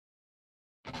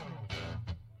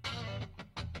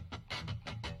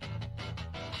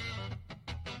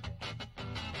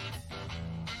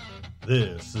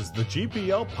This is the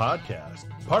GPL podcast,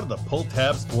 part of the Pull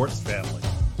Tab Sports family.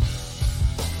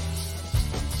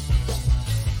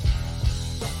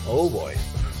 Oh boy.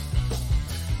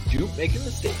 Jupe making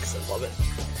mistakes. I love it.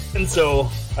 And so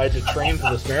I had to train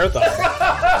for this marathon.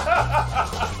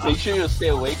 Make sure you'll stay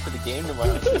awake for the game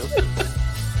tomorrow, too.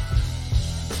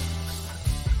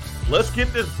 Let's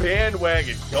get this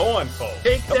bandwagon going, folks.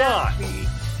 Take Come that, on.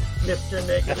 Mr.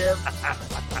 Negative.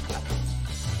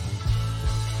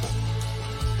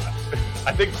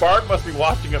 I think Bart must be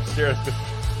watching upstairs.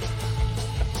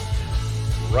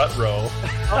 Rut-row.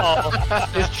 Oh,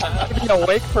 is Jupe going to be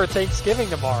awake for Thanksgiving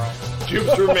tomorrow?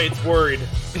 Jupe's roommate's worried.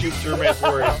 Jupe's roommate.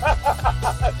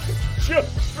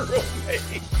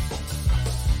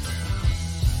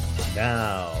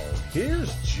 Now,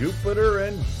 here's Jupiter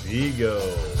and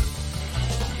Vegoe.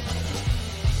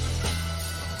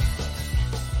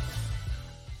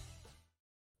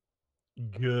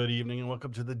 Good evening and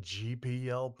welcome to the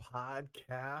GPL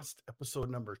podcast, episode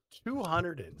number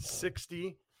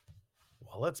 260.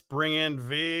 Well, let's bring in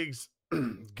Viggs.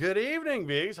 Good evening,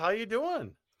 Viggs. How you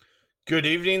doing? Good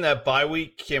evening. That bye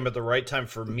week came at the right time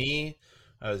for me.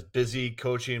 I was busy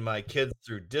coaching my kids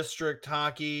through district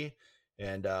hockey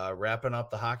and wrapping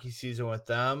up the hockey season with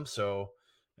them. So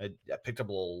I picked up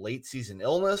a little late season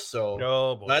illness. So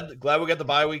glad we got the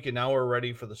bye week, and now we're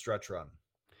ready for the stretch run.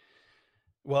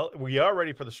 Well, we are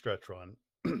ready for the stretch run,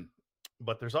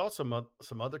 but there's also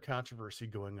some other controversy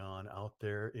going on out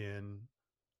there in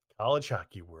college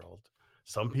hockey world.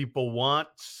 Some people want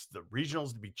the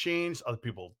regionals to be changed. Other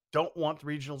people don't want the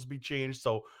regionals to be changed.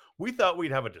 So we thought we'd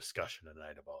have a discussion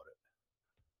tonight about it.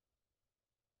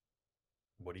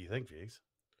 What do you think, Viggs?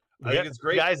 I think it's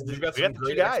great. Guys, we've got some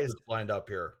great experts lined up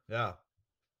here. Yeah.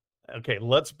 Okay,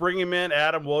 let's bring him in.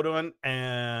 Adam Wodon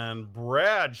and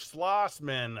Brad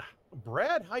Schlossman.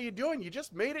 Brad, how you doing? You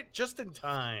just made it just in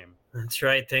time. That's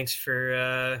right. Thanks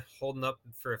for holding up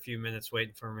for a few minutes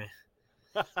waiting for me.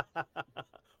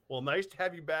 Well, nice to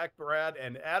have you back, Brad.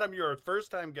 And Adam, you're a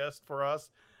first-time guest for us.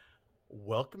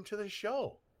 Welcome to the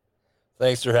show.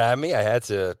 Thanks for having me. I had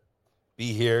to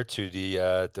be here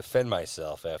to defend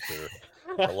myself after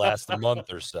the last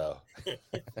month or so.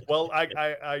 Well,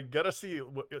 I got to see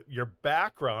your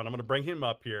background. I'm going to bring him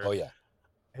up here. Oh, yeah.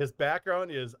 His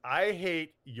background is, I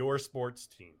hate your sports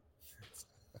team.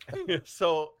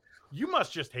 So you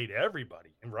must just hate everybody,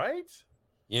 right?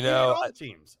 You know, all the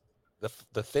teams.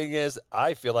 The thing is,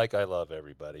 I feel like I love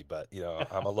everybody, but, you know,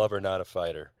 I'm a lover, not a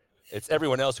fighter. It's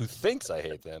everyone else who thinks I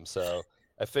hate them, so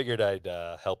I figured I'd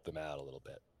help them out a little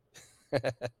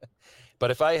bit.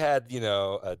 But if I had, you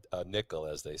know, a nickel,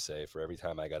 as they say, for every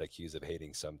time I got accused of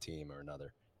hating some team or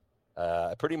another,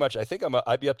 pretty much, I think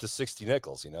I'd be up to 60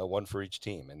 nickels, you know, one for each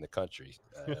team in the country,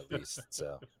 at least.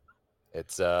 So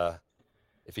it's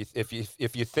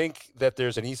if you think that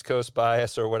there's an East Coast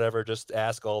bias or whatever, just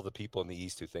ask all the people in the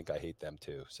East who think I hate them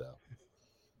too. So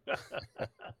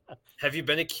Have you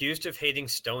been accused of hating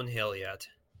Stonehill yet?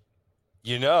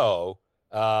 You know,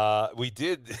 we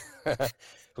did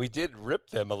we did rip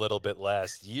them a little bit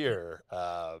last year.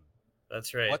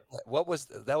 That's right. What was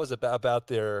that was about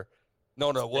their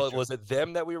No, well, was it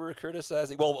them that we were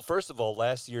criticizing? Well, first of all,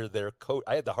 last year their coach,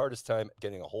 I had the hardest time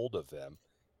getting a hold of them.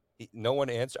 No one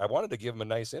answered. I wanted to give him a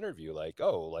nice interview, like,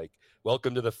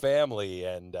 welcome to the family,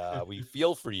 and we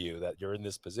feel for you that you're in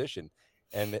this position.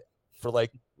 And for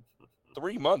like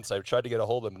 3 months, I tried to get a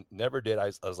hold of them, never did.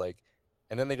 I was like,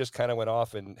 and then they just kind of went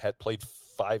off and had played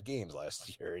 5 games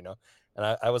last year, you know. And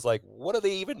I was like, what are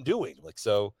they even doing? Like,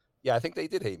 so. Yeah, I think they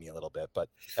did hate me a little bit, but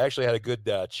I actually had a good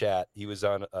chat. He was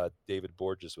on, David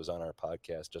Borges was on our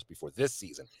podcast just before this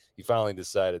season. He finally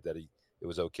decided that it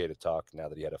was okay to talk now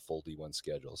that he had a full D1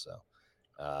 schedule. So,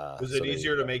 was it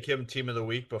easier to make him team of the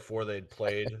week before they'd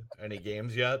played any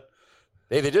games yet?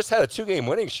 They just had a 2-game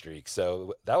winning streak,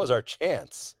 so that was our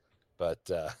chance. But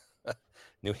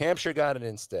New Hampshire got it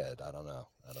instead. I don't know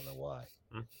why.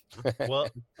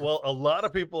 Well, a lot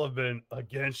of people have been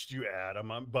against you,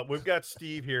 Adam, but we've got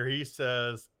Steve here. He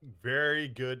says, very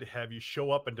good to have you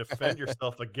show up and defend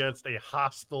yourself against a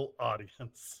hostile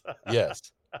audience.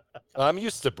 Yes. I'm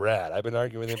used to Brad. I've been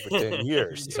arguing with him for 10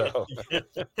 years. So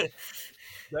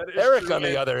Eric, on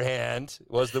the other hand,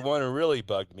 was the one who really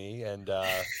bugged me. And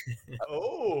I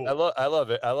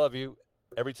love it. I love you.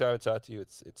 Every time I talk to you,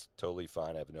 it's totally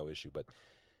fine. I have no issue. But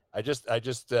I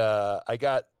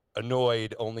got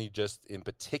annoyed only just in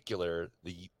particular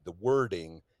the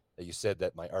wording that you said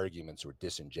that my arguments were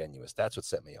disingenuous. That's what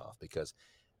set me off, because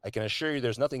I can assure you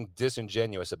there's nothing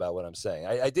disingenuous about what I'm saying.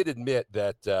 I did admit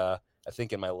that I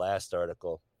think in my last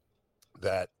article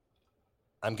that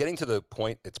I'm getting to the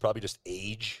point, it's probably just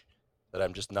age that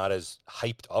I'm just not as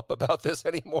hyped up about this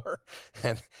anymore.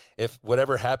 And if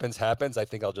whatever happens, I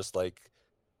think I'll just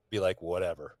be like,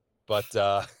 whatever. But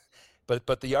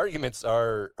the arguments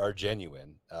are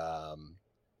genuine.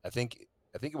 I think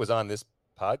it was on this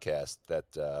podcast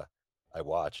that I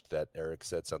watched that Eric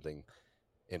said something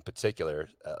in particular.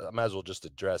 I might as well just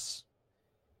address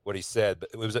what he said. But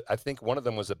I think one of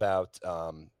them was about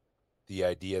the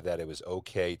idea that it was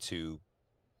okay to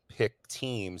pick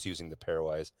teams using the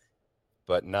pairwise,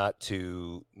 but not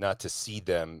to seed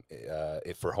them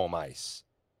for home ice.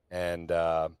 And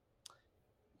I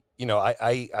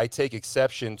take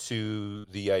exception to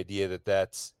the idea that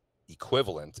that's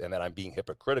equivalent and that I'm being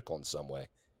hypocritical in some way.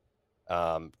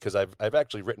 Because I've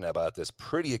actually written about this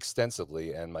pretty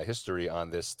extensively, and my history on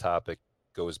this topic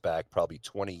goes back probably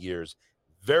 20 years,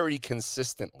 very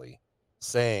consistently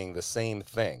saying the same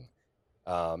thing.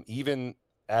 Even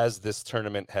as this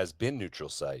tournament has been neutral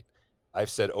site, I've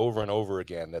said over and over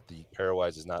again that the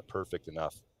pairwise is not perfect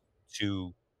enough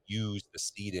to use the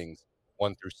seedings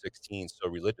 1 through 16 so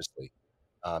religiously.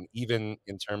 Even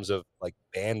in terms of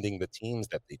banding the teams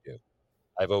that they do.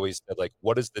 I've always said,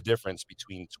 what is the difference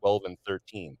between 12 and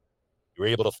 13? You're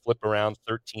able to flip around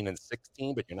 13 and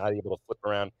 16, but you're not able to flip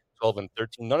around 12 and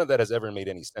 13. None of that has ever made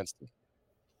any sense to me.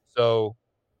 So,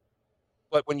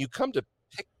 but when you come to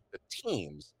pick the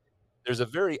teams, there's a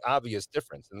very obvious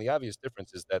difference. And the obvious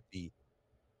difference is that the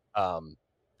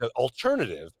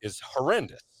alternative is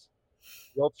horrendous.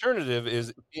 The alternative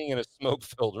is being in a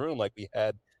smoke-filled room like we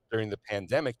had during the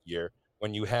pandemic year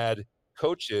when you had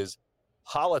coaches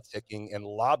politicking and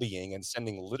lobbying and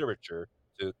sending literature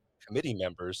to committee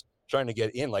members trying to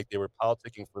get in like they were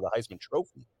politicking for the Heisman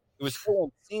Trophy. It was so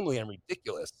unseemly and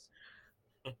ridiculous.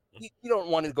 You don't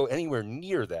want to go anywhere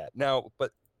near that. Now,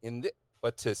 but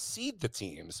to seed the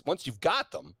teams, once you've got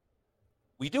them,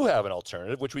 we do have an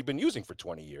alternative, which we've been using for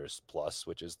 20 years plus,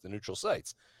 which is the neutral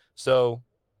sites. So,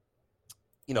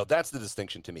 that's the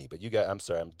distinction to me. But you guys, I'm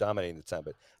sorry, I'm dominating the time,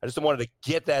 but I just wanted to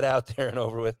get that out there and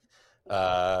over with.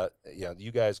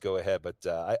 You guys go ahead, but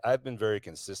I've been very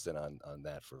consistent on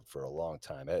that for a long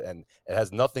time, and it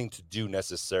has nothing to do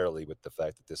necessarily with the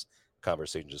fact that this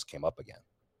conversation just came up again.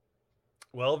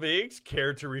 Well, Viggs,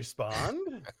 care to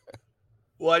respond?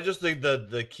 Well, I just think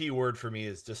the key word for me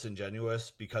is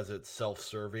disingenuous, because it's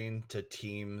self-serving to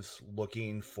teams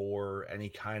looking for any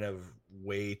kind of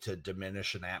way to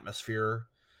diminish an atmosphere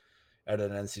at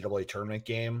an NCAA tournament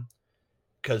game.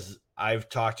 Because I've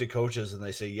talked to coaches and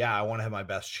they say, yeah, I want to have my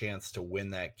best chance to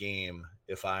win that game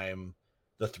if I'm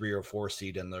the 3 or 4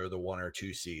 seed and they're the 1 or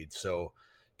 2 seed. So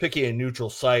picking a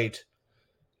neutral site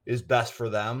is best for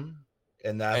them.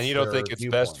 And you don't think it's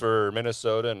best for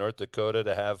Minnesota and North Dakota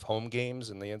to have home games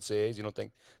in the NCAAs? You don't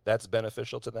think that's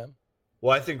beneficial to them?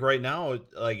 Well, I think right now,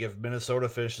 if Minnesota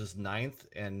finishes 9th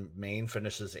and Maine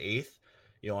finishes 8th,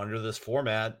 under this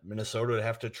format, Minnesota would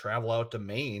have to travel out to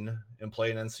Maine and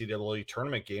play an NCAA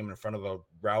tournament game in front of a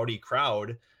rowdy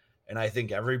crowd. And I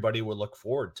think everybody would look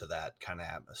forward to that kind of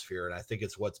atmosphere. And I think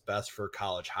it's what's best for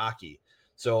college hockey.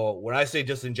 So when I say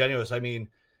disingenuous, I mean,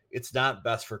 it's not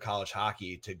best for college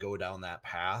hockey to go down that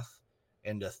path.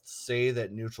 And to say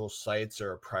that neutral sites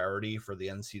are a priority for the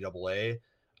NCAA,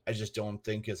 I just don't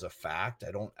think is a fact.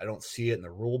 I don't see it in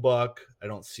the rule book. I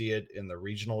don't see it in the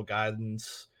regional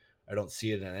guidance. I don't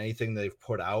see it in anything they've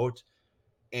put out.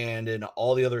 And in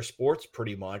all the other sports,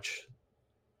 pretty much,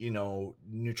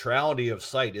 neutrality of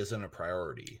site isn't a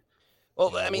priority.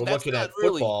 Well, I mean, we're looking at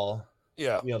football.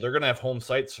 Yeah. They're going to have home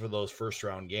sites for those first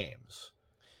round games.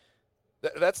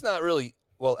 That's not really,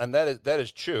 well, and that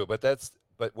is true,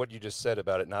 but what you just said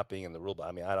about it not being in the rule book,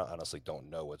 I mean, I honestly don't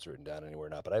know what's written down anywhere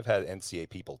now, but I've had NCAA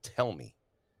people tell me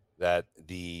that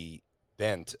the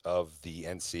bent of the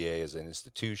NCAA as an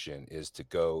institution is to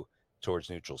go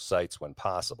towards neutral sites when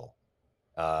possible.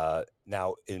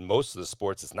 Now, in most of the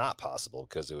sports, it's not possible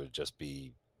because it would just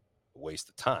be a waste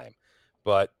of time.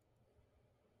 But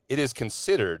it is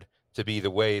considered to be the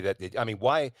way that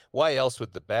why else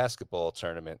would the basketball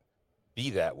tournament be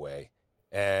that way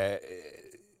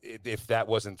if that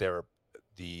wasn't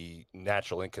the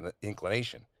natural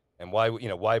inclination? And why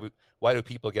do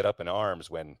people get up in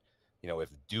arms when if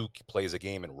Duke plays a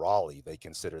game in Raleigh, they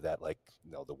consider that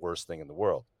the worst thing in the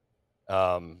world?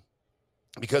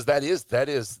 Because that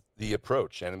is the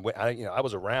approach. And I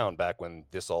was around back when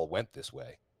this all went this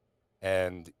way,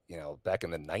 and back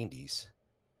in the 90s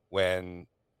when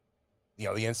the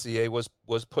NCAA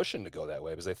was pushing to go that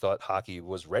way because they thought hockey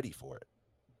was ready for it.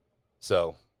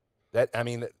 So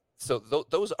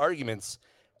those arguments,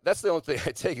 that's the only thing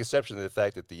I take exception to, the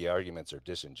fact that the arguments are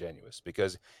disingenuous,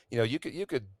 because you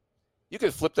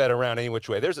could flip that around any which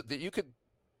way.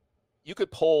 You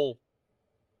could poll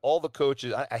all the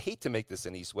coaches. I hate to make this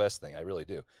an East-West thing, I really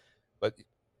do, but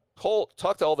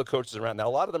talk to all the coaches around. Now, a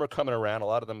lot of them are coming around. A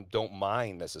lot of them don't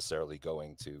mind necessarily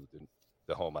going to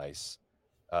the home ice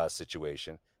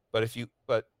situation.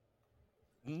 But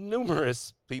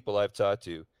numerous people I've talked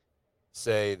to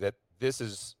say that this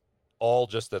is all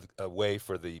just a way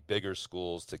for the bigger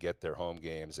schools to get their home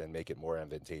games and make it more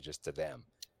advantageous to them.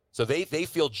 So they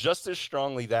feel just as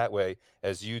strongly that way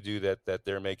as you do, that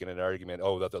they're making an argument,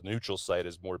 that the neutral site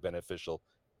is more beneficial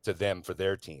to them for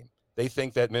their team. They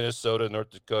think that Minnesota, North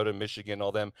Dakota, Michigan,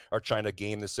 all them are trying to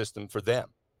game the system for them.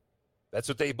 That's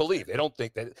what they believe. They don't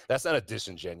think that's not a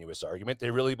disingenuous argument.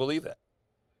 They really believe that.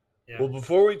 Yeah. Well,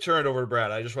 before we turn it over to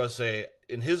Brad, I just want to say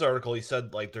in his article, he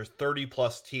said like there's 30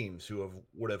 plus teams who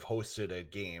would have hosted a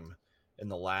game in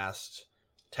the last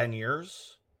 10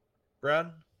 years.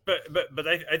 Brad? But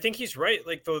I think he's right.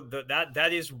 Like that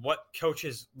is what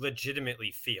coaches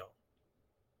legitimately feel.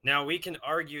 Now we can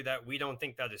argue that we don't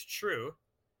think that is true,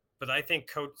 but I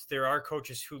think there are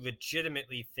coaches who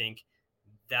legitimately think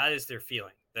that is their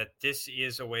feeling, that this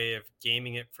is a way of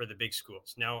gaming it for the big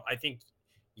schools. Now I think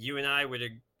you and I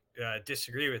would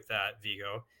disagree with that,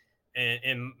 Vegoe,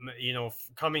 and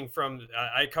coming from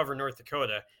I cover North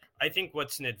Dakota. I think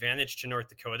what's an advantage to North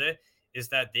Dakota is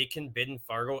that they can bid in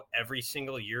Fargo every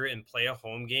single year and play a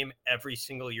home game every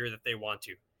single year that they want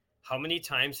to. How many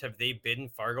times have they bid in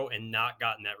Fargo and not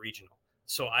gotten that regional?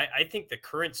 So I think the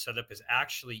current setup is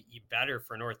actually better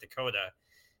for North Dakota.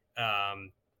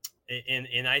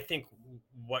 And I think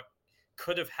what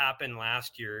could have happened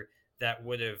last year that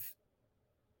would have,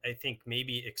 I think,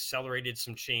 maybe accelerated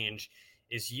some change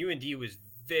is UND was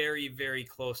very, very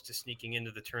close to sneaking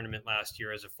into the tournament last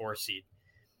year as a 4 seed.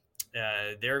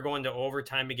 They're going to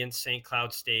overtime against St.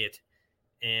 Cloud State.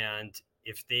 And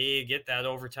if they get that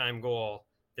overtime goal,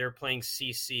 they're playing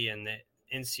CC in the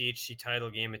NCHC title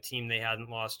game, a team they hadn't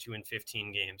lost to in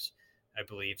 15 games, I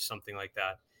believe, something like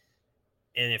that.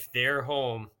 And if they're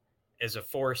home as a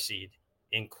 4 seed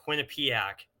and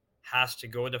Quinnipiac has to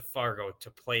go to Fargo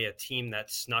to play a team that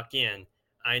snuck in,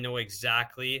 I know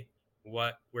exactly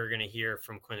what we're going to hear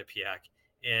from Quinnipiac.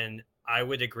 And I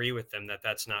would agree with them that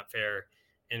that's not fair.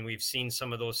 And we've seen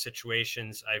some of those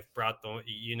situations. I've brought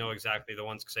exactly the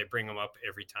ones because I bring them up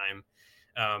every time.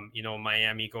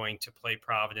 Miami going to play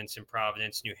Providence in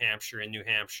Providence, New Hampshire in New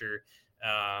Hampshire,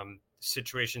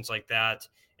 situations like that.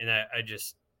 And I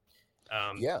just,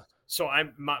 yeah. So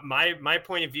my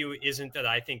point of view isn't that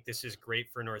I think this is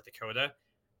great for North Dakota.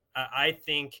 I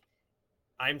think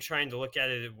I'm trying to look at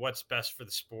it at what's best for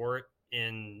the sport.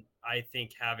 And I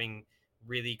think having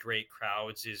really great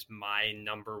crowds is my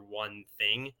number one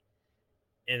thing.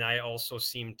 And I also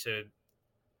seem to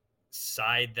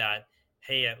side that,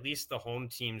 hey, at least the home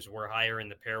teams were higher in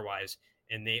the pairwise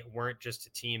and they weren't just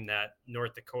a team that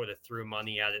North Dakota threw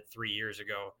money at it 3 years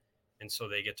ago. And so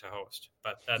they get to host,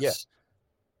 but that's, yeah.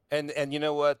 And you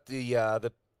know what,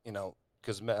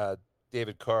 because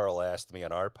David Carl asked me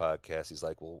on our podcast, he's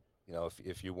like, well,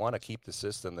 if you want to keep the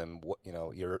system, then what,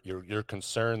 you're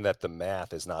concerned that the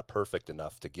math is not perfect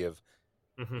enough to give,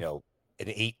 an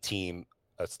 8 team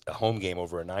a home game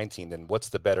over a 9 team, then what's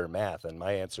the better math? And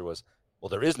my answer was, well,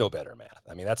 there is no better math.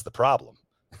 I mean, that's the problem.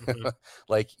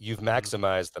 Like you've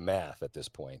maximized the math at this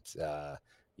point. So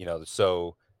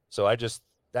I just,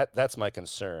 that's my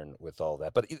concern with all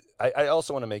that. But I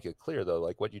also want to make it clear though,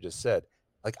 like what you just said,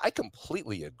 like I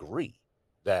completely agree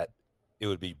that it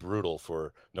would be brutal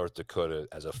for North Dakota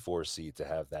as a 4 seed to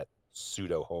have that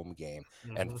pseudo home game.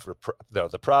 And for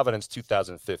the Providence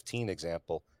 2015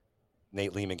 example,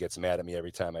 Nate Lehman gets mad at me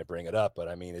every time I bring it up, but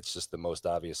I mean, it's just the most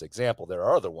obvious example. There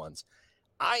are other ones.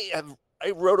 I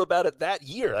wrote about it that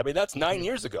year. I mean, that's 9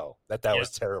 years ago that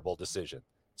was a terrible decision.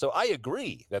 So I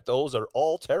agree that those are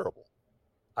all terrible.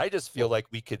 I just feel like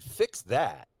we could fix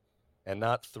that and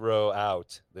not throw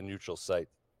out the neutral site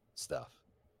stuff.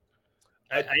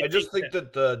 I just think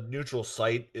that the neutral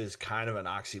site is kind of an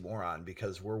oxymoron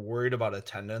because we're worried about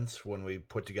attendance when we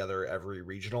put together every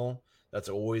regional. That's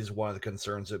always one of the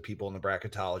concerns that people in the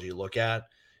bracketology look at.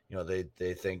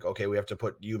 They think, okay, we have to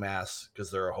put UMass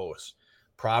because they're a host.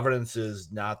 Providence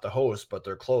is not the host, but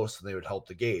they're close and they would help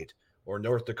the gate. Or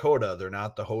North Dakota, they're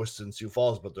not the host in Sioux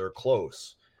Falls, but they're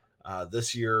close.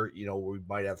 This year, we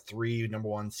might have 3 number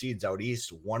 1 seeds out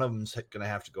east. One of them's going to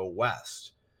have to go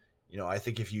west. I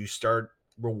think if you start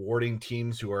rewarding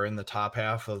teams who are in the top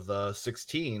half of the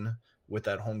 16 with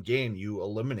that home game, you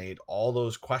eliminate all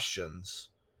those questions.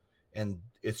 And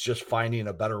it's just finding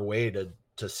a better way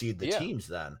to seed the teams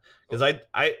then. Because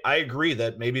I agree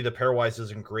that maybe the pairwise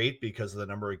isn't great because of the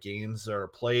number of games that are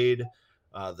played,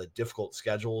 the difficult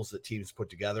schedules that teams put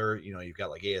together. You've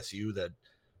got like ASU that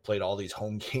played all these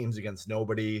home games against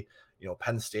nobody.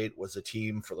 Penn State was a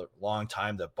team for a long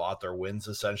time that bought their wins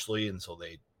essentially, and so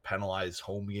they penalize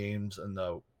home games in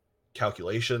the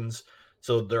calculations.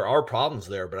 So there are problems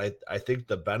there, but I think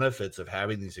the benefits of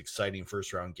having these exciting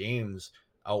first round games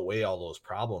outweigh all those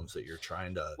problems that you're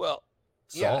trying to Well,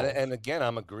 solve. yeah, and again,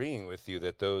 I'm agreeing with you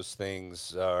that those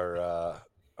things are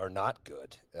not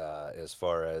good as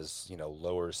far as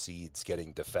lower seeds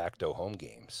getting de facto home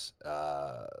games.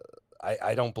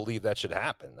 I don't believe that should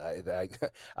happen.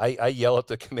 I yell at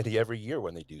the committee every year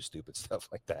when they do stupid stuff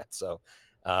like that. So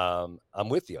I'm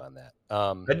with you on that.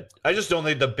 I just don't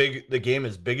think the game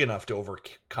is big enough to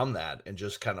overcome that and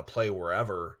just kind of play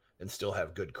wherever and still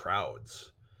have good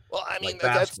crowds. Well, I mean, like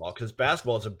basketball, because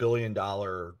basketball is $1 billion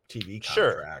TV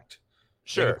contract.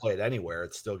 Sure. You can play it anywhere;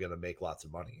 it's still going to make lots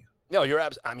of money. No,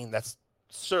 I mean, that's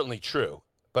certainly true.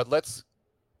 But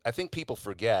I think people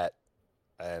forget,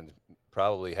 and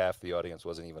probably half the audience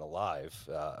wasn't even alive,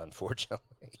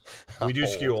 unfortunately. We do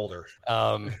skew older.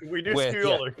 We do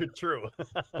skew older. True.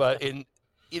 But in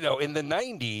the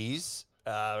 90s,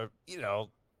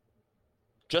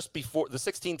 just before the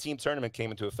 16-team tournament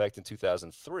came into effect in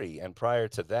 2003, and prior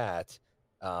to that,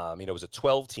 it was a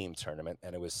 12-team tournament,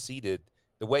 and it was seeded.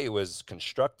 The way it was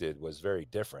constructed was very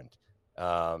different.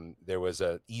 There was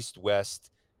a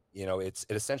East-West. It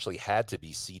essentially had to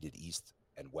be seeded East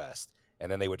and West,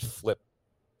 and then they would flip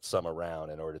some around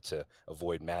in order to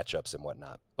avoid matchups and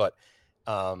whatnot. But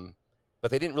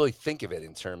they didn't really think of it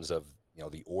in terms of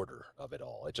the order of it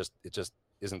all. It just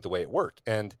isn't the way it worked.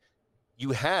 And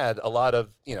you had a lot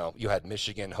of you had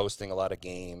Michigan hosting a lot of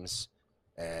games,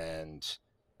 and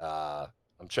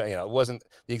I'm trying. It wasn't,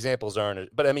 the examples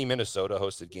aren't, but I mean Minnesota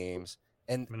hosted games,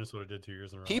 and Minnesota did 2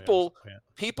 years in a row.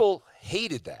 People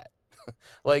hated that.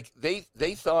 Like they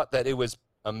thought that it was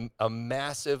a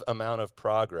massive amount of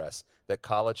progress that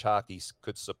college hockey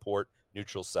could support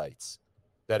neutral sites,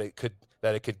 that it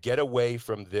could get away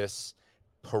from this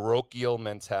parochial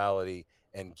mentality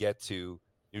and get to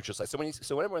neutral sites. So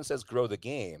when everyone says grow the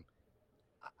game,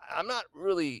 I'm not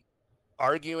really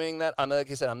arguing that. Like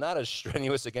I said, I'm not as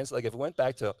strenuous against it. Like if it went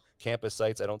back to campus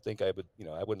sites, I don't think I would,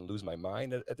 I wouldn't lose my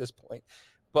mind at this point.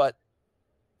 But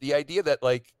the idea that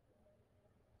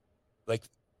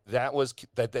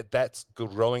that's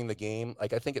growing the game,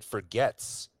 like I think it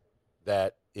forgets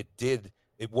that it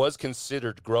was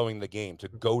considered growing the game to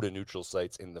go to neutral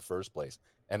sites in the first place.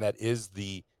 And like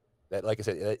I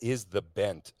said, that is the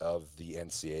bent of the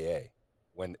NCAA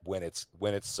when it's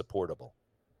supportable.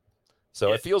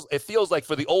 So it feels like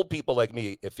for the old people like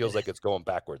me, it feels like it's going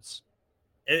backwards.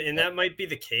 And that might be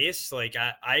the case. Like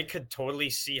I could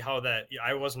totally see how that.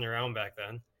 I wasn't around back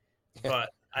then, but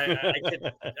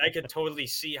I could totally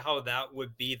see how that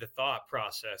would be the thought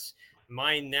process.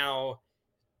 Mine now,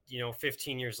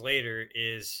 15 years later,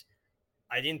 is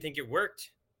I didn't think it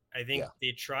worked. I think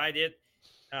they tried it.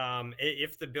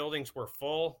 If the buildings were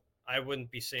full, I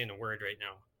wouldn't be saying a word right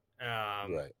now.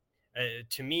 Right.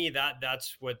 To me,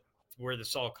 that's where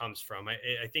this all comes from.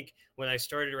 I think when I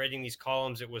started writing these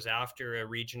columns, it was after a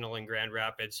regional in Grand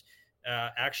Rapids.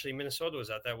 Actually, Minnesota was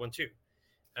at that one too.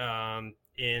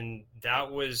 And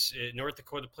that was North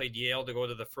Dakota played Yale to go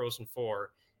to the Frozen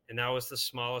Four. And that was the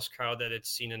smallest crowd that had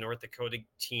seen a North Dakota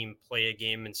team play a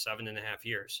game in 7.5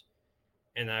 years.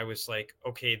 And I was like,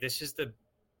 okay, this is the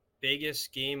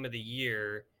biggest game of the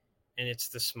year, and it's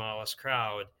the smallest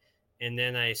crowd. And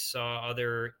then I saw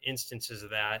other instances of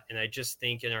that. And I just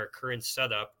think in our current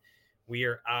setup, we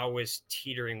are always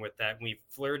teetering with that. And we've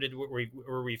flirted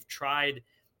where we've tried,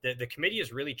 the committee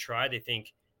has really tried, I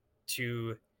think,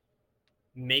 to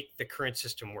make the current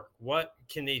system work. What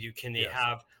can they do? Can they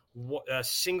have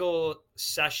single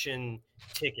session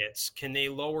tickets? Can they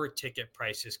lower ticket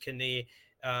prices? Can they,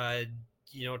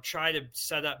 try to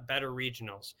set up better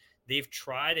regionals? They've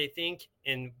tried, I think,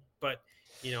 but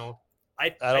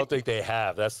I don't think they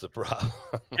have. That's the problem.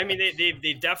 I mean,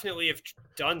 they definitely have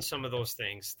done some of those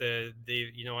things.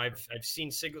 I've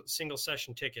seen single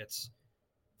session tickets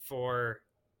for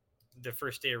the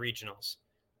first day of regionals,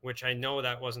 which I know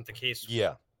that wasn't the case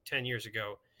 10 years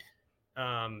ago.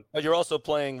 But you're also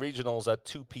playing regionals at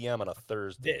 2 p.m. on a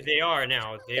Thursday. They are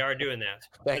now. They are doing that.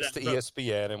 Thanks to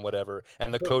ESPN and whatever,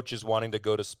 and the coaches wanting to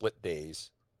go to split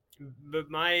days. But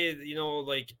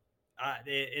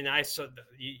and I saw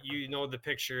the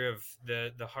picture of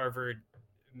the Harvard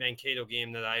Mankato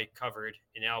game that I covered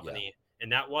in Albany,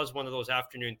 and that was one of those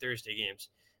afternoon Thursday games.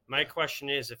 My question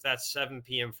is, if that's 7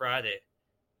 p.m. Friday,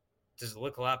 does it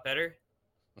look a lot better?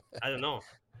 I don't know.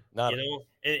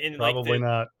 And probably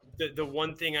not. The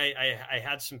one thing I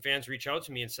had some fans reach out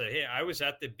to me and say, hey, I was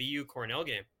at the BU Cornell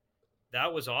game.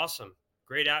 That was awesome.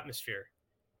 Great atmosphere.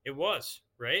 It was,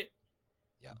 right?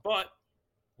 Yeah. But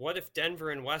what if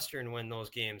Denver and Western win those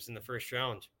games in the first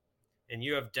round? And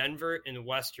you have Denver and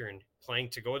Western playing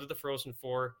to go to the Frozen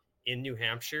Four in New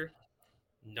Hampshire?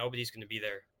 Nobody's going to be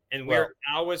there. And we're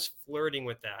always flirting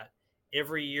with that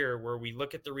every year, where we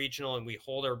look at the regional and we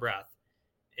hold our breath.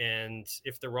 And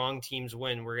if the wrong teams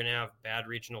win, we're going to have bad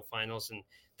regional finals. And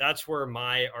that's where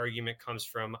my argument comes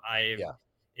from.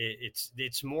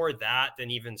 It's more that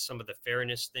than even some of the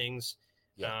fairness things.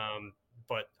 Yeah.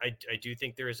 But I do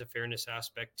think there is a fairness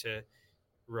aspect to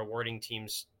rewarding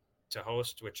teams to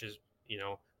host, which is,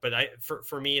 but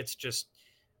for me, it's just,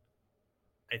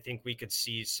 I think we could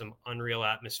see some unreal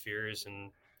atmospheres.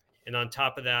 And on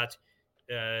top of that,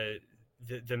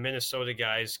 the Minnesota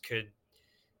guys could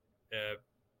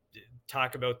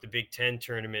talk about the BigTen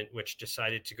tournament, which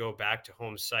decided to go back to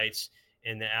home sites,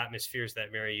 and the atmospheres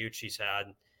that Mariucci's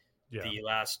had the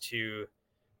last two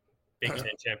Big Ten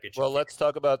championships. Well, let's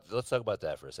talk about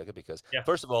that for a second, because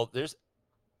first of all,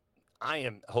 I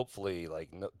am hopefully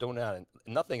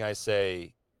nothing I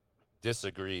say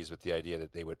disagrees with the idea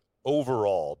that they would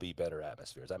overall be better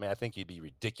atmospheres. I mean, I think you'd be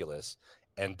ridiculous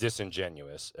and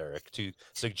disingenuous, Eric, to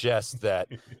suggest that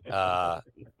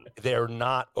they're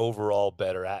not overall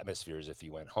better atmospheres if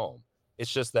you went home.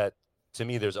 It's just that, to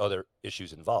me, there's other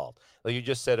issues involved. Like you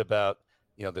just said about,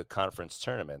 the conference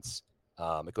tournaments.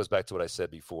 It goes back to what I said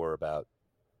before about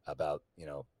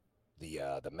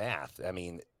the math. I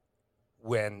mean,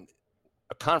 when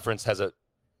a conference has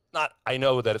I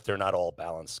know that if they're not all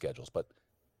balanced schedules, but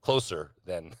closer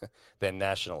than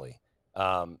nationally.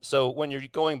 So when you're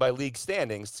going by league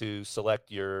standings to select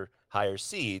your higher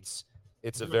seeds,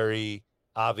 it's a very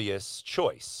obvious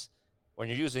choice. When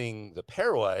you're using the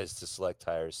pairwise to select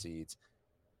higher seeds,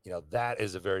 that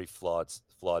is a very flawed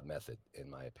method, in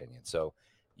my opinion. So,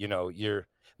 I've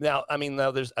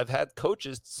had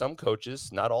some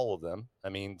coaches, not all of them,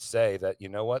 say that,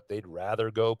 they'd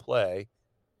rather go play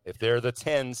if they're the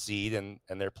 10 seed and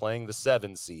they're playing the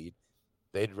 7 seed,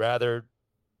 they'd rather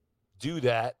do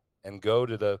that and go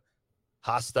to the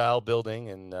hostile building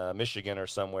in Michigan or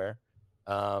somewhere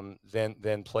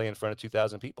than play in front of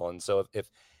 2,000 people. And so if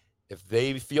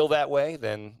they feel that way,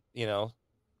 then,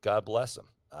 God bless them.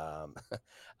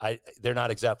 They're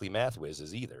not exactly math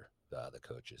whizzes either, the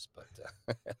coaches, but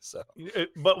so.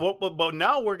 But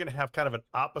now we're going to have kind of an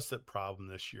opposite problem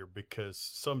this year, because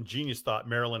some genius thought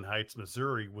Maryland Heights,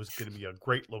 Missouri was going to be a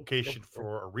great location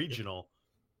for a regional.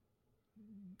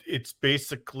 It's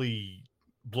basically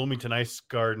Bloomington Ice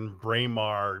Garden,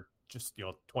 Braemar, just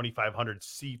 2,500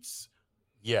 seats.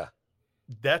 Yeah,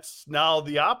 that's now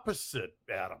the opposite,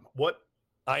 Adam. What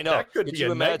I know, that could be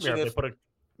a nightmare. If they put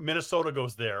Minnesota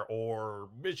goes there, or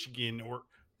Michigan, or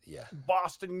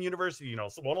Boston University.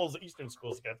 One of those Eastern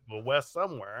schools got to the West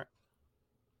somewhere.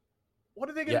 What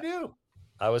are they going to do?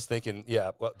 I was thinking,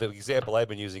 well, the example I've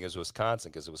been using is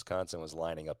Wisconsin, because Wisconsin was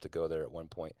lining up to go there at one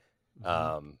point.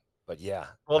 But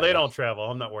well, they don't travel.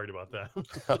 I'm not worried about that.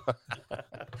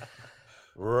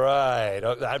 Right.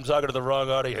 I'm talking to the wrong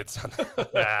audience.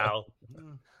 Wow.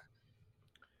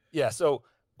 Yeah. So,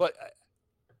 but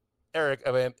Eric,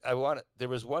 there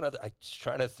was one other, I'm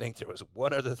trying to think, there was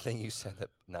one other thing you said that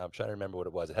now I'm trying to remember what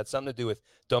it was. It had something to do with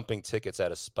dumping tickets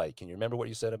at a spike. Can you remember what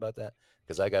you said about that?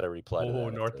 Because I got a reply to that. Oh,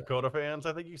 North Dakota fans,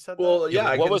 I think you said that.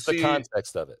 Yeah. What was the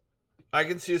context of it? I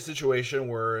can see a situation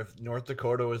where if North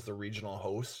Dakota was the regional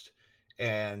host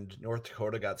and North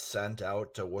Dakota got sent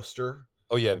out to Worcester.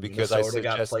 Oh yeah, because I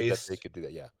suggested that they could do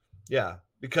that. Yeah. Yeah.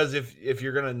 Because if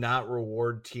you're going to not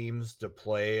reward teams to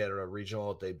play at a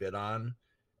regional that they bid on,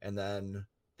 and then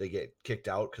they get kicked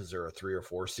out because they're a 3 or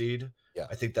 4 seed,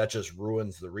 I think that just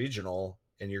ruins the regional,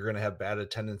 and you're going to have bad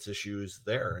attendance issues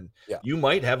there. And you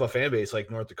might have a fan base like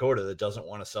North Dakota that doesn't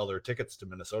want to sell their tickets to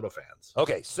Minnesota fans.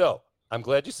 Okay. So I'm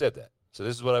glad you said that. So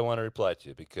this is what I want to reply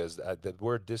to, because the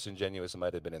word disingenuous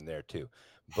might have been in there too.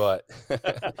 But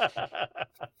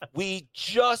we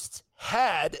just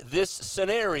had this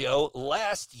scenario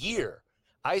last year.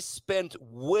 I spent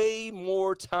way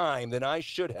more time than I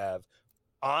should have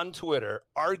on Twitter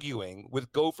arguing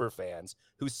with Gopher fans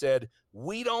who said,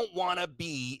 we don't want to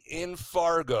be in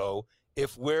Fargo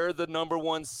if we're the number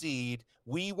 1 seed.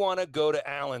 We want to go to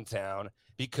Allentown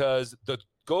because the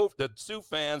Sioux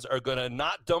fans are going to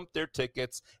not dump their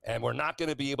tickets and we're not going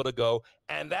to be able to go.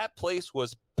 And that place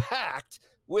was packed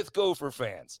with Gopher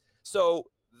fans. So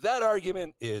that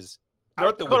argument is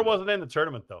North Dakota wasn't in the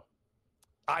tournament, though.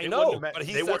 I know, but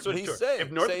that's what he's saying.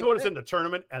 If North Dakota's in the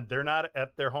tournament and they're not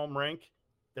at their home rink,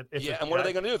 and what are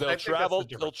they going to do? They'll travel.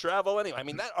 They'll travel anyway. I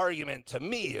mean, that argument to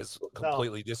me is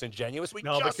completely disingenuous. We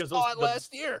just saw it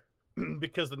last year.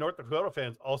 because the North Dakota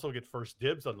fans also get first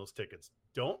dibs on those tickets,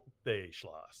 don't they,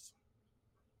 Schloss?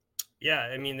 Yeah,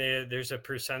 I mean, there's a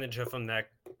percentage of them that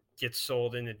gets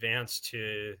sold in advance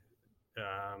to.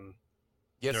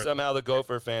 Yet somehow the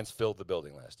Gopher fans filled the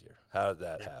building last year. How did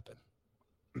that happen?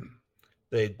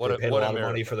 They paid a lot of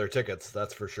money for their tickets,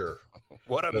 that's for sure.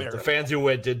 What a miracle. The fans who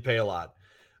went did pay a lot.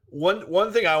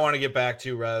 One thing I want to get back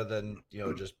to, rather than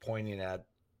just pointing at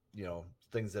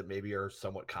things that maybe are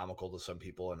somewhat comical to some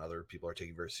people and other people are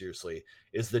taking very seriously,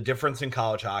 is the difference in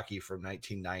college hockey from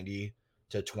 1990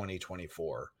 to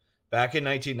 2024. Back in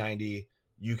 1990,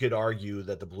 you could argue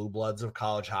that the blue bloods of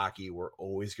college hockey were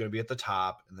always going to be at the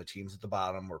top, and the teams at the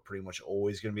bottom were pretty much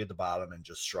always going to be at the bottom and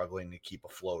just struggling to keep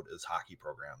afloat as hockey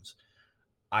programs.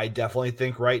 I definitely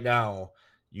think right now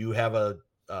you have a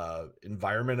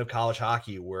environment of college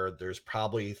hockey where there's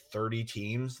probably 30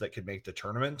 teams that could make the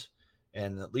tournament,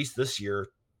 and at least this year,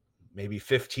 maybe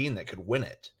 15 that could win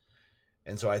it.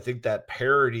 And so I think that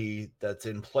parity that's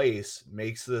in place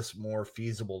makes this more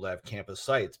feasible to have campus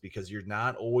sites, because you're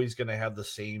not always going to have the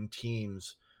same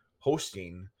teams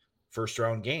hosting first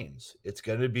round games. It's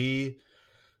going to be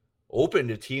open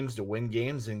to teams to win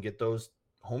games and get those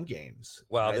home games.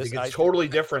 Wow, I think it's totally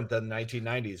different than the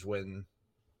 1990s when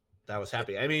that was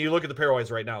happening. I mean, you look at the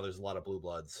pairwise right now, there's a lot of blue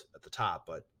bloods at the top,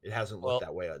 but it hasn't looked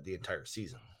that way the entire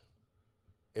season.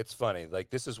 It's funny. Like,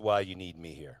 this is why you need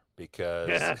me here,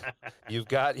 because you've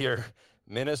got your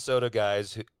Minnesota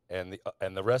guys and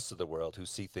the rest of the world who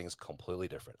see things completely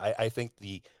different. I think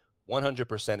the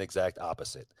 100% exact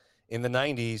opposite. In the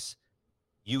 90s,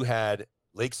 you had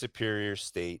Lake Superior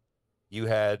State, you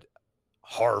had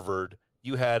Harvard,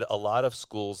 you had a lot of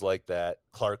schools like that,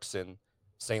 Clarkson,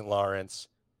 St. Lawrence,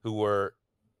 who were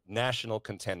national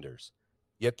contenders.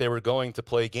 Yet they were going to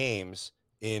play games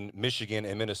in Michigan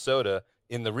and Minnesota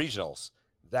in the regionals.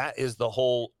 That is the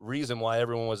whole reason why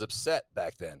everyone was upset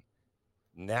back then.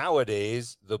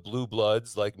 Nowadays, the blue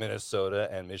bloods like Minnesota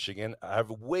and Michigan have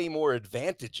way more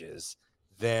advantages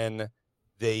than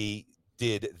they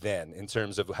did then in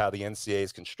terms of how the NCAA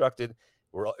is constructed.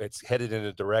 It's headed in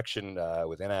a direction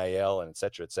with NIL and et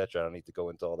cetera, et cetera. I don't need to go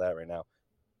into all that right now.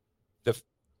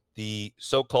 The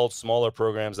so-called smaller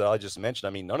programs that I just mentioned,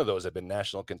 I mean, none of those have been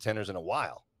national contenders in a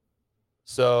while.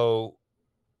 So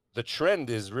the trend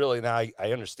is really, now I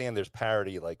understand there's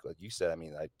parity, like what you said. I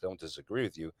mean, I don't disagree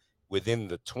with you, within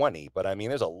the 20, but I mean,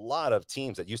 there's a lot of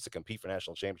teams that used to compete for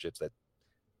national championships that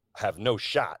have no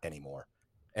shot anymore,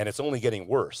 and it's only getting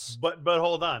worse. But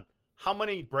hold on. How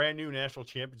many brand new national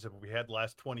champions have we had the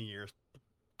last 20 years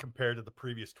compared to the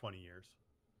previous 20 years?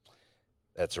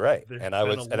 That's right. And I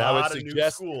would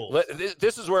suggest,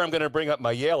 this is where I'm going to bring up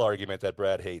my Yale argument that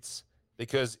Brad hates,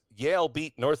 because Yale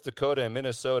beat North Dakota and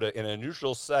Minnesota in a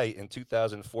neutral site in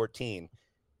 2014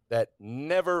 that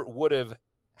never would have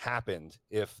happened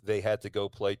if they had to go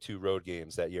play 2 road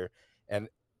games that year. And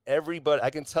everybody, I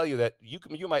can tell you that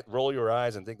you might roll your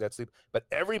eyes and think that's sleep, but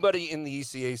everybody in the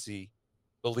ECAC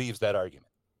believes that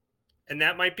argument. And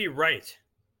that might be right.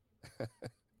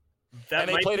 And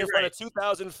they played in front of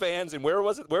 2,000 fans, and where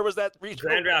was it? Where was that regional?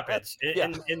 Grand Rapids.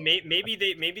 And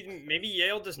maybe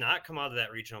Yale does not come out of that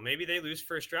regional. Maybe they lose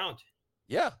first round.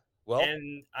 Yeah. Well,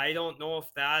 and I don't know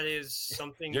if that is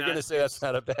something you're going to say that's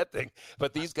not a bad thing,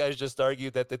 but these guys just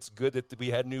argued that it's good that we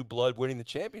had new blood winning the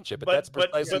championship. But that's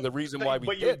precisely the reason why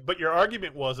we did. But your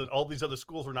argument was that all these other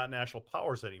schools were not national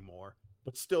powers anymore.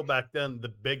 But still, back then, the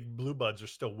big blue bloods are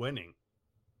still winning.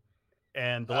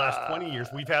 And the last 20 years,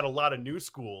 we've had a lot of new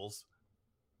schools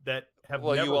that have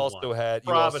never you also won. had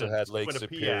Lake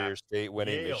Superior State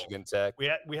winning, Yale. Michigan Tech.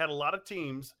 We had a lot of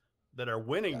teams that are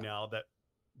winning now that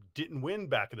didn't win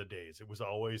back in the days. It was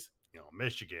always,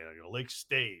 Michigan, Lake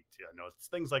State, it's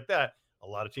things like that. A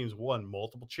lot of teams won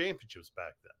multiple championships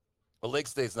back then. Well, Lake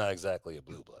State's not exactly a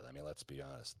blue blood. I mean, let's be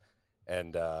honest.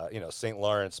 And, St.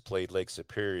 Lawrence played Lake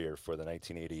Superior for the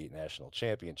 1988 national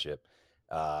championship.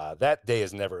 That day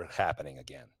is never happening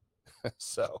again.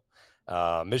 So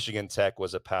Michigan Tech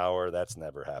was a power. That's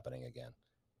never happening again.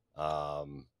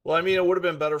 Well, I mean, it would have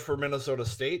been better for Minnesota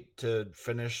State to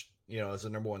finish, as the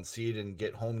number 1 seed and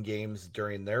get home games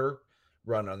during their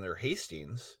run on their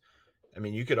Hastings. I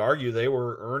mean, you could argue they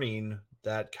were earning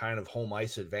that kind of home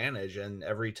ice advantage, and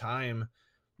every time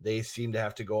they seem to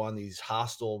have to go on these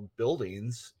hostile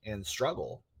buildings and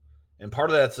struggle. And part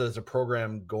of that's as a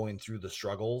program going through the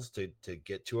struggles to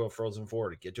get to a Frozen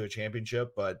Four, to get to a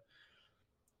championship. But,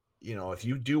 if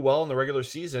you do well in the regular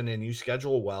season and you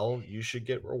schedule well, you should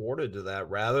get rewarded to that,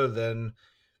 rather than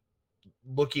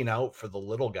looking out for the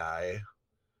little guy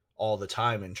all the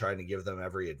time and trying to give them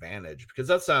every advantage, because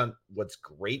that's not what's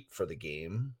great for the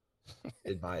game,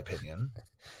 in my opinion.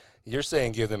 You're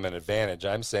saying give them an advantage.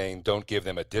 I'm saying don't give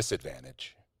them a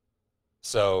disadvantage.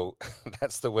 So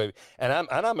that's the way. And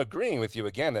I'm agreeing with you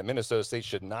again that Minnesota State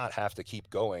should not have to keep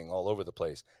going all over the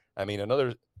place. I mean,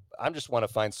 I just want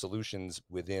to find solutions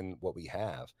within what we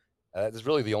have. That's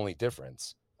really the only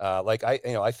difference.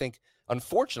 I think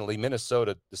unfortunately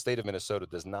the state of Minnesota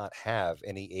does not have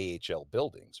any AHL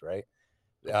buildings, right?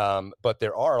 But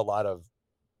there are a lot of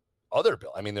other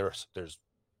I mean, there's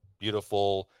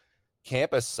beautiful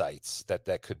campus sites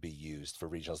that could be used for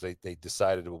regionals. They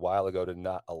decided a while ago to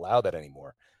not allow that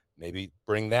anymore. Maybe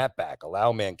bring that back.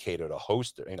 Allow Mankato to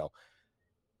host,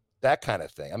 that kind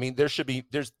of thing. I mean, there's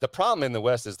the problem in the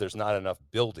West is there's not enough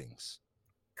buildings.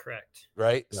 Correct.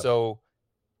 Right. Yep.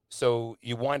 So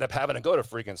you wind up having to go to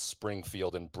freaking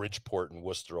Springfield and Bridgeport and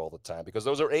Worcester all the time because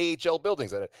those are AHL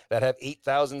buildings that have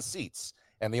 8,000 seats.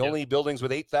 And the only buildings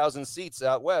with 8,000 seats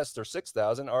out West or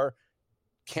 6,000 are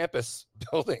campus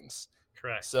buildings.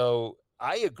 Correct. So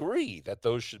I agree that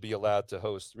those should be allowed to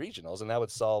host regionals, and that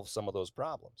would solve some of those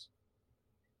problems.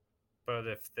 But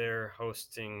if they're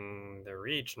hosting the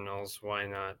regionals, why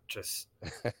not just?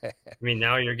 I mean,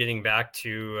 now you're getting back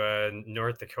to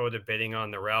North Dakota bidding on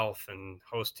the Ralph and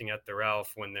hosting at the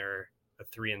Ralph when they're a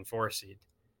 3 and 4 seed.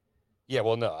 Yeah,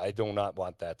 well, no, I do not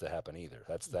want that to happen either.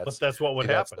 That's what would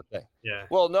happen. The thing. Yeah.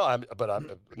 Well, no, I'm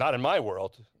not in my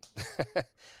world.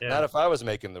 Yeah. Not if I was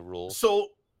making the rules.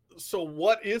 So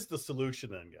what is the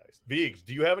solution then, guys? Viggs,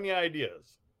 do you have any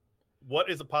ideas? What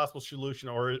is a possible solution,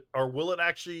 or will it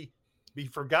actually be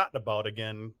forgotten about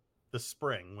again this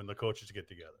spring when the coaches get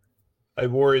together? I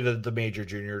worry that the major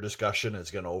junior discussion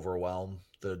is going to overwhelm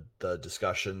the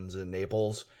discussions in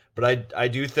Naples. But I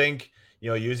do think,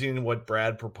 using what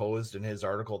Brad proposed in his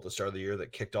article at the start of the year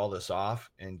that kicked all this off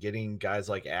and getting guys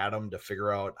like Adam to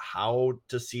figure out how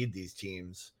to seed these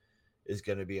teams is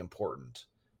going to be important,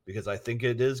 because I think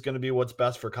it is going to be what's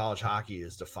best for college hockey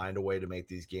is to find a way to make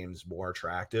these games more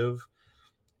attractive.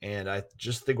 And I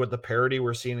just think with the parity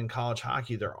we're seeing in college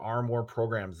hockey, there are more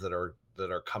programs that are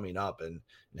coming up, and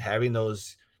having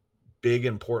those big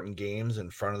important games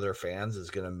in front of their fans is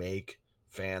going to make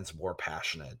fans more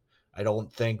passionate. I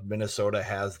don't think Minnesota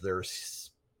has their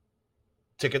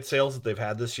ticket sales that they've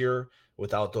had this year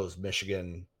without those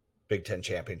Michigan Big Ten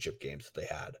championship games that they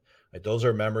had. Like, those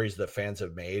are memories that fans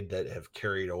have made that have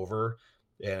carried over,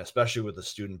 and especially with the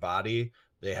student body,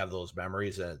 they have those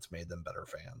memories, and it's made them better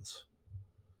fans.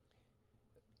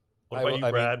 What about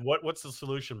you, Brad? What's the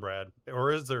solution, Brad?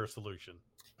 Or is there a solution?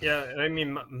 Yeah, I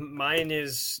mean, mine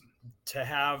is to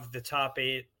have the top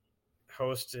 8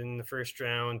 host in the first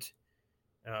round,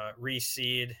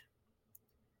 reseed,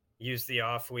 use the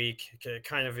off week,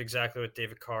 kind of exactly what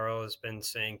David Carl has been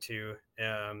saying too.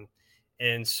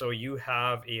 And so you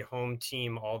have a home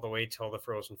team all the way till the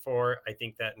Frozen Four. I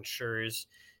think that ensures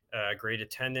great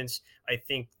attendance. I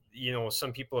think,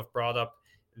 some people have brought up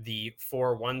the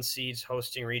 4-1 seeds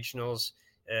hosting regionals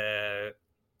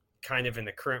kind of in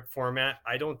the current format.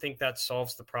 I don't think that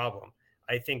solves the problem.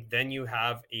 I think then you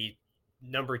have a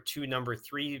number 2, number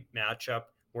 3 matchup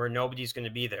where nobody's going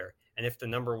to be there. And if the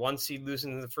number 1 seed loses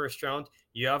in the first round,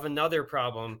 you have another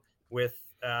problem with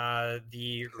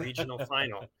the regional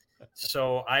final.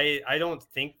 So I don't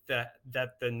think that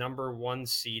the number 1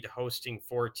 seed hosting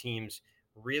 4 teams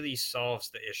really solves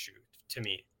the issue to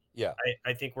me. Yeah,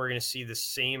 I think we're going to see the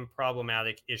same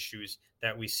problematic issues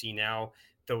that we see now.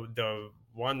 The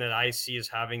one that I see is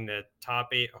having the top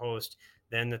 8 host,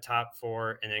 then the top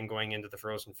 4, and then going into the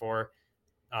Frozen Four.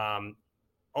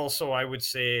 Also, I would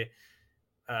say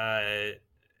I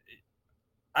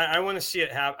want to see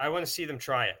it I want to see them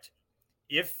try it.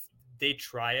 If they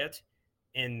try it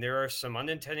and there are some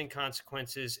unintended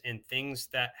consequences and things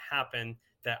that happen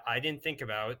that I didn't think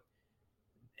about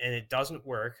and it doesn't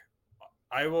work,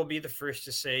 I will be the first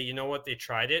to say, you know what, they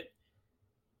tried it.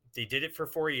 They did it for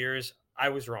 4 years. I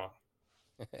was wrong.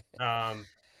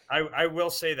 I will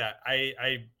say that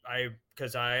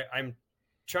because I'm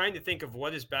trying to think of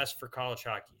what is best for college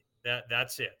hockey.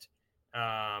 That's it.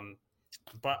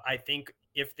 But I think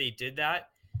if they did that,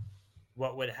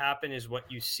 what would happen is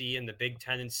what you see in the Big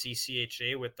Ten and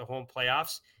CCHA with the home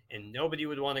playoffs, and nobody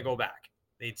would want to go back.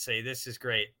 They'd say, this is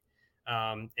great.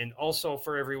 And also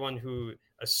for everyone who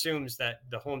assumes that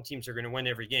the home teams are going to win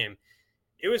every game,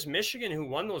 it was Michigan who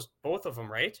won both of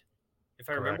them, right? If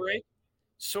I remember right.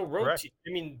 So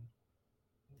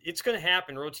it's going to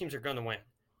happen. Road teams are going to win.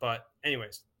 But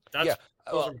anyways,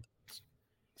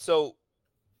 so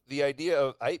the idea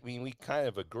of, we kind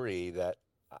of agree that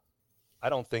I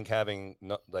don't think having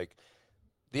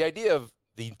the idea of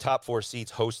the top 4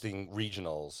 seeds hosting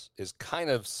regionals is kind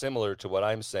of similar to what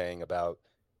I'm saying about,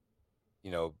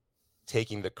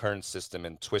 taking the current system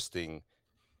and twisting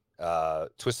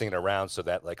it around so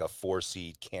that like a 4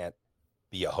 seed can't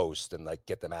be a host and like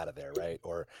get them out of there, right?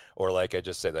 Or like I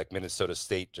just said, like Minnesota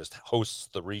State just hosts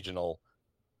the regional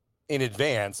in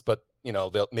advance, but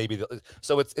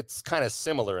so it's kind of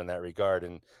similar in that regard.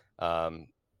 And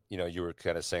you were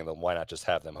kind of saying, then why not just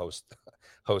have them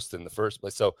host in the first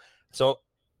place? So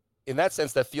in that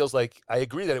sense, that feels like I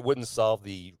agree that it wouldn't solve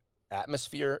the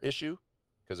atmosphere issue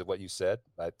because of what you said.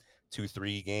 That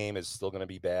 2-3 game is still going to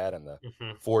be bad, and the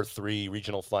 4-3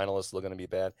 regional finalists are still going to be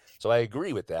bad. So I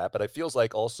agree with that, but it feels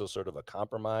like also sort of a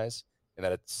compromise in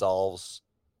that it solves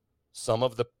some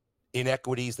of the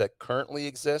inequities that currently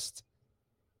exist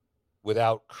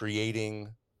without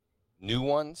creating new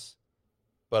ones.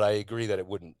 But I agree that it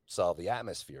wouldn't solve the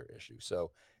atmosphere issue.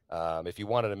 So if you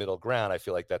wanted a middle ground, I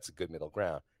feel like that's a good middle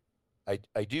ground.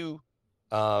 I do.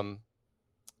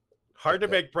 Hard to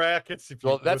make brackets.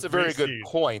 That's a very good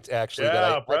point, actually.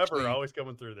 Yeah, Brever always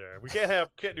coming through there. We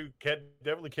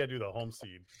definitely can't do the home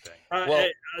seed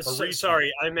thing.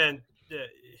 Sorry, I meant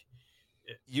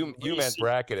you meant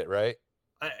bracket it, right?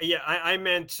 I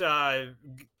meant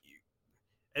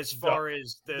as far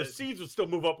as the seeds would still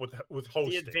move up with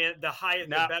hosting. The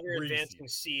better advancing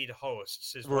seed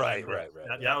hosts is right.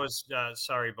 That was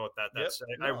sorry about that. That's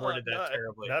I worded that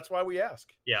terribly. That's why we ask.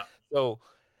 Yeah. So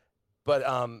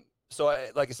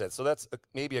like I said, so that's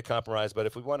maybe a compromise. But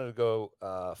if we wanted to go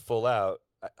full out,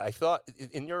 I thought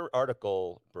in your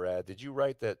article, Brad, did you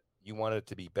write that you wanted it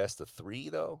to be best of 3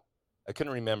 though? I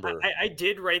couldn't remember. I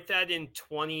did write that in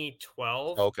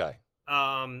 2012. Okay.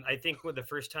 I think the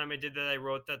first time I did that, I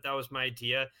wrote that was my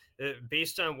idea.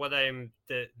 Based on what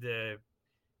the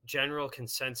general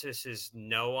consensus is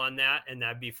no on that, and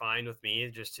that'd be fine with me,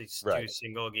 just to do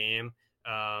single game.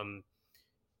 Part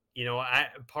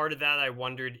of that I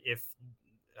wondered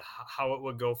how it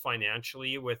would go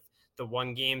financially with the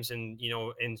 1 games and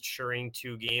ensuring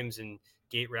 2 games and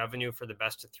gate revenue for the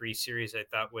best of 3 series. I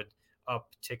thought would up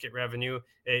ticket revenue.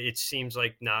 It seems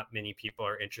like not many people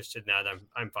are interested in that.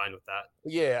 I'm fine with that.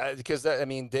 Yeah, because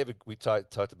David, we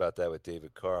talked about that with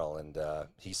David Carl, and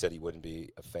he said he wouldn't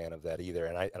be a fan of that either.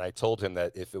 And I told him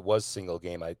that if it was single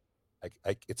game, I'm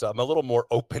a little more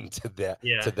open to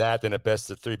that than a best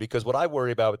of 3, because what I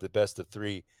worry about with the best of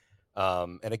 3,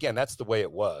 and again, that's the way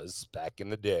it was back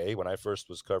in the day when I first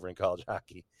was covering college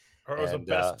hockey. Or it was a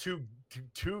best two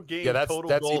game. Yeah, that's goal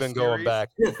even series. going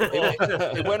back.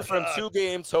 It went from 2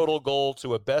 game total goal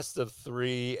to a best of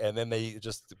 3, and then they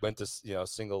just went to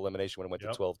single elimination when it went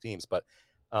to 12 teams. But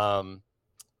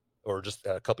or just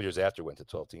a couple years after it went to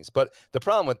 12 teams. But the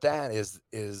problem with that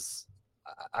is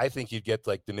I think you'd get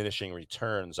like diminishing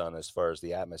returns on as far as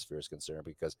the atmosphere is concerned,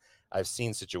 because I've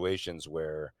seen situations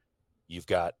where you've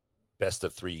got best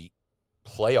of 3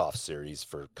 playoff series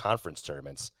for conference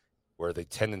tournaments where the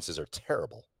attendances are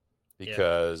terrible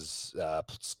because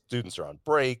students are on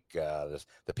break.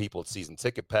 The people at season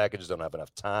ticket packages don't have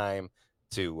enough time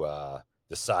to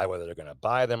decide whether they're going to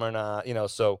buy them or not.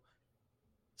 So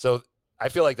I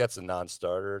feel like that's a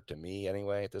non-starter to me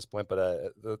anyway at this point.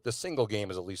 But the single game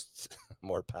is at least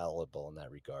more palatable in that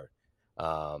regard.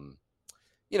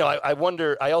 I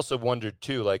wonder. I also wondered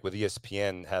too, like with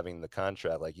ESPN having the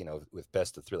contract, like with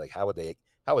best of 3, like how would they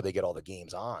get all the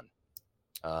games on?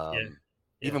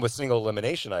 Even with single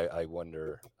elimination, I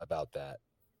wonder about that.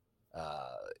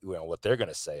 What they're going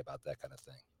to say about that kind of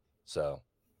thing. So,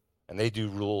 and they do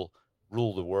rule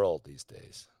the world these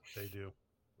days. They do.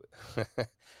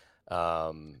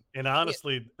 And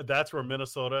honestly, that's where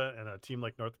Minnesota and a team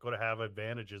like North Dakota have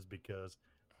advantages, because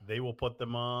they will put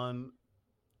them on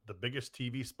the biggest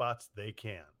TV spots they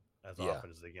can as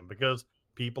often as they can, because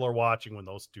people are watching when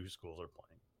those 2 schools are playing.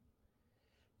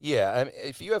 Yeah,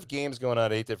 if you have games going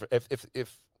on 8 different,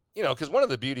 if because one of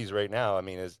the beauties right now,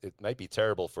 is it might be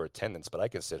terrible for attendance, but I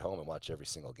can sit home and watch every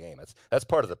single game. That's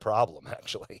part of the problem,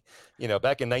 actually.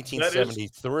 Back in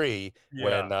 1973,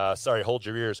 when hold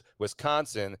your ears,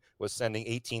 Wisconsin was sending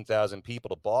 18,000 people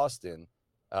to Boston.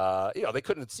 They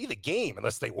couldn't see the game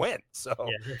unless they went. So,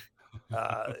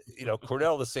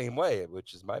 Cornell the same way,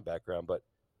 which is my background. But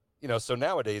so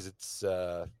nowadays it's.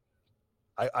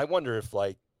 I wonder if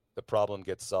like the problem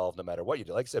gets solved no matter what you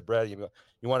do. Like I said, Brad, you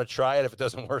want to try it. If it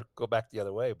doesn't work, go back the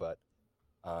other way. But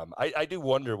I do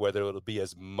wonder whether it'll be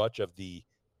as much of the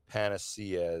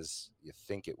panacea as you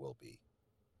think it will be.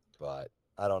 But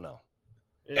I don't know.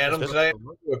 Adam, can I ask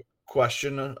you a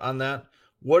question on that?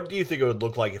 What do you think it would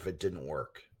look like if it didn't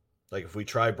work? Like if we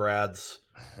try Brad's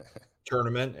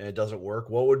tournament and it doesn't work,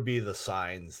 what would be the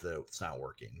signs that it's not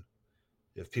working?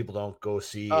 If people don't go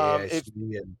see AIC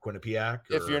and Quinnipiac?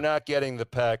 If you're not getting the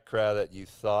packed crowd that you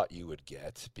thought you would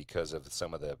get because of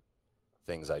some of the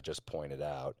things I just pointed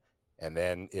out. And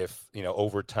then if,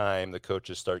 over time the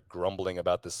coaches start grumbling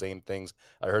about the same things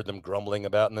I heard them grumbling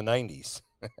about in the 90s.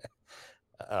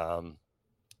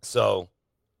 So,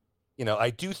 I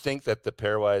do think that the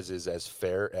pairwise is as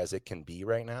fair as it can be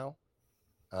right now.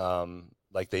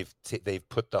 Like they've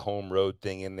put the home road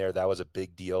thing in there. That was a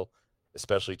big deal,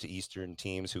 especially to Eastern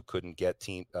teams who couldn't get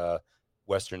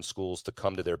Western schools to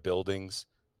come to their buildings,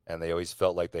 and they always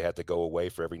felt like they had to go away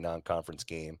for every non-conference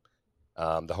game.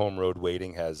 The home road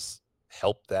weighting has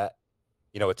helped that.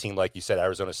 A team like you said,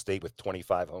 Arizona State with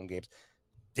 25 home games,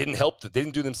 didn't help. They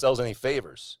didn't do themselves any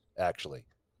favors. Actually,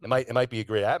 it might be a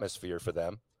great atmosphere for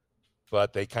them,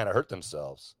 but they kind of hurt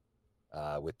themselves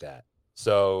with that.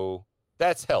 So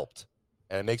that's helped,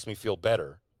 and it makes me feel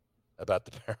better about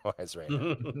the pairwise right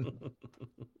now.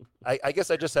 I guess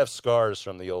I just have scars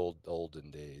from the olden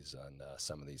days on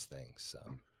some of these things. So.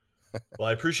 Well,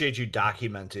 I appreciate you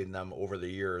documenting them over the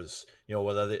years.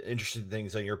 One of the interesting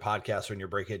things on your podcast when you're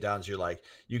breaking it down is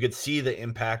you could see the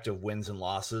impact of wins and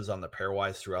losses on the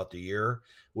pairwise throughout the year,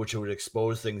 which would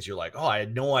expose things. You're like, oh, I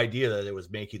had no idea that it was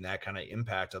making that kind of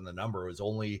impact on the number. It was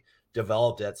only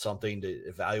developed at something to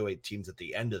evaluate teams at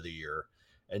the end of the year.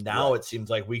 And now It seems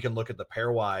like we can look at the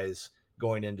pairwise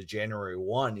going into January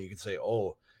 1. You can say,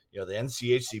 oh, the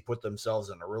NCHC put themselves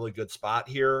in a really good spot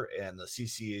here, and the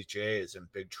CCHA is in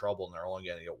big trouble, and they're only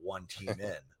going to get one team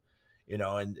in.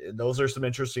 And those are some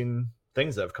interesting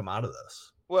things that have come out of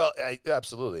this. Well,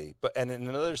 absolutely. But in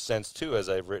another sense, too, as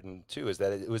I've written, too, is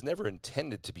that it was never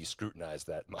intended to be scrutinized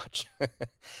that much.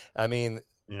 I mean,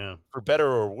 for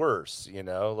better or worse,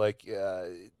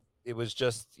 it was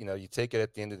just, you take it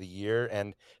at the end of the year,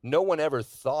 and no one ever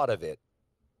thought of it.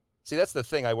 See, that's the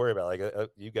thing I worry about. Like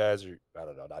you guys are, I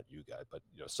don't know, not you guys, but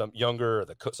some younger,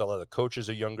 some of the coaches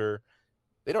are younger.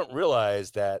 They don't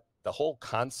realize that the whole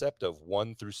concept of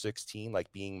 1 through 16,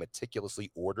 like being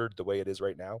meticulously ordered the way it is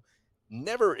right now,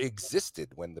 never existed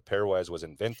when the pairwise was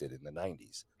invented in the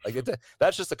 90s. Like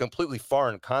that's just a completely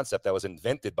foreign concept that was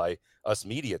invented by us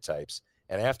media types.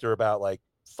 And after about like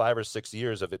 5 or 6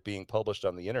 years of it being published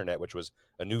on the internet, which was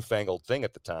a newfangled thing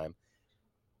at the time,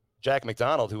 Jack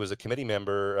McDonald, who was a committee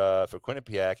member for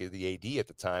Quinnipiac, the AD at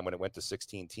the time when it went to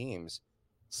 16 teams,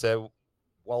 said,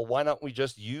 well, why don't we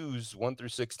just use 1 through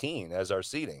 16 as our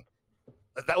seeding?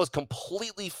 That was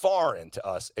completely foreign to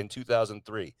us in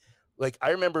 2003. Like, I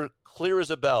remember clear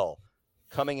as a bell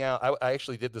coming out. I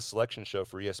actually did the selection show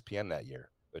for ESPN that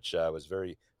year, which I was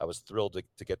thrilled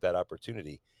to get that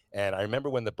opportunity. And I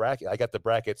remember when I got the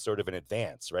bracket sort of in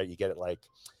advance, right? You get it like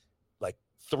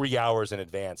 3 hours in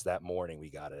advance that morning.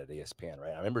 We got it at ESPN,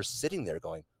 right? I remember sitting there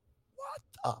going,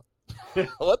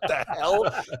 what the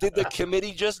hell did the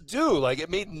committee just do? Like, it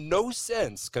made no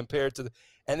sense compared to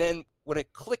and then when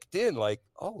it clicked in, like,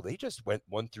 oh, they just went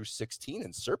 1 through 16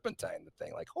 and serpentine the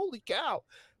thing. Like, holy cow.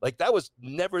 Like, that was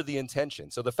never the intention.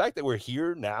 So the fact that we're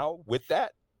here now with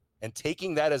that and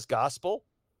taking that as gospel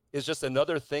is just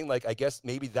another thing. Like, I guess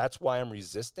maybe that's why I'm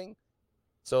resisting.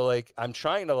 So, like, I'm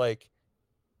trying to,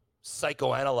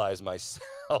 psychoanalyze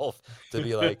myself to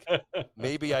be like,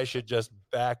 maybe I should just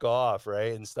back off,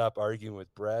 right, and stop arguing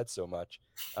with Brad so much,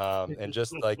 and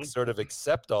just sort of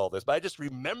accept all this. But I just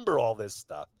remember all this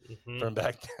stuff from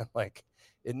back then. Like,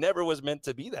 it never was meant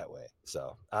to be that way.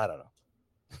 So I don't know.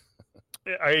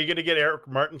 Are you going to get Eric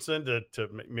Martinson to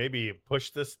maybe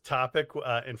push this topic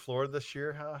in Florida this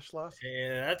year, Schloss?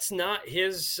 Yeah, that's not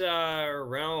his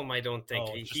realm, I don't think.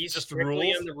 He's just strictly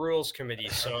rules? on the rules committee.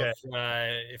 So Okay.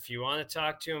 if you want to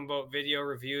talk to him about video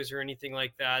reviews or anything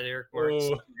like that, Eric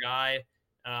Martinson's the guy.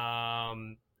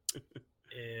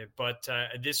 But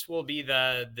this will be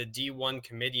the D1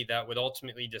 committee that would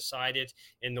ultimately decide it.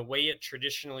 And the way it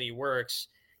traditionally works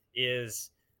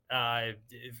is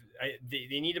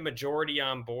they need a majority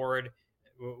on board.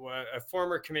 A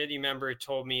former committee member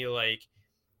told me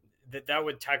that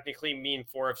would technically mean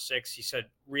 4 of 6. He said,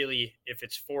 really, if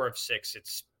it's 4 of 6,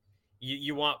 it's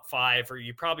you want 5, or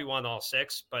you probably want all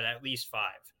 6, but at least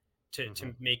 5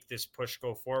 to make this push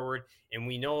go forward. And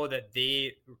we know that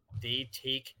they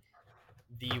take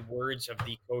the words of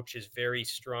the coaches very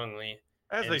strongly.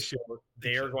 As they should.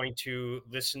 They are going to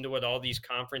listen to what all these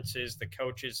conferences, the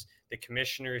coaches, the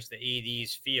commissioners, the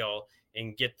ADs feel,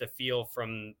 and get the feel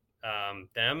from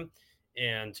them.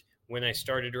 And when I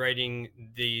started writing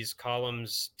these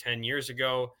columns 10 years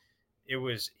ago, it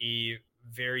was a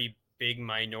very big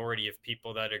minority of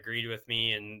people that agreed with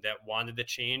me and that wanted the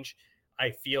change.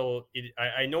 I feel it.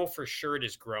 I know for sure it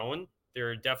has grown. There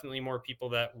are definitely more people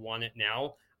that want it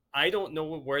now. I don't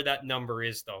know where that number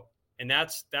is, though. And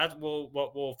that's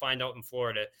what we'll find out in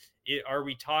Florida. Are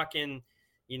we talking,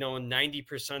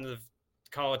 90% of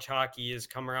college hockey has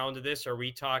come around to this. Are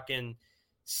we talking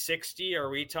 60? Are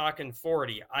we talking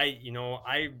 40?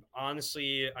 I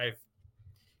honestly, I've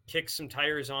kicked some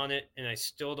tires on it, and I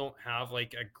still don't have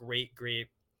like a great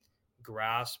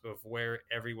grasp of where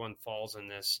everyone falls in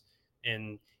this.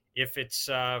 And if it's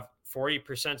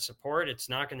 40% support, it's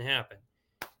not going to happen.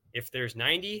 If there's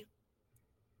 90,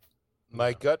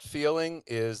 my gut feeling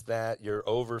is that you're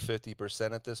over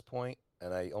 50% at this point,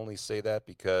 and I only say that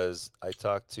because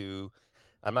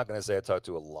I'm not going to say I talked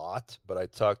to a lot, but I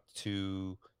talked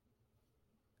to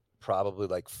probably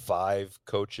like 5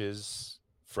 coaches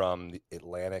from the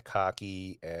Atlantic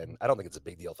hockey, and I don't think it's a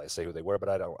big deal if I say who they were, but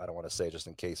I don't want to say just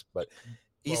in case. But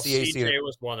ECAC CJ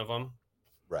was one of them,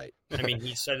 right? I mean,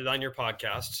 he said it on your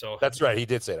podcast, so that's right. He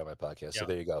did say it on my podcast. So Yeah.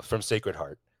 there you go. From Sacred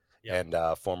Heart, Yeah.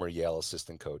 and former Yale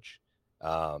assistant coach.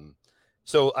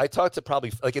 So I talked to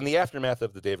probably, like in the aftermath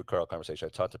of the David Carl conversation, I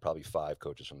talked to probably 5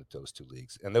 coaches from those 2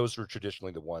 leagues, and those were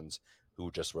traditionally the ones who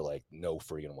just were like, no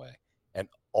freaking way, and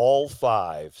all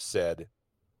 5 said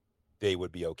they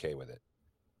would be okay with it.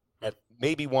 And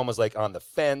maybe one was like on the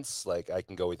fence, like I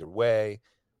can go either way.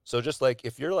 So just like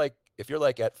if you're like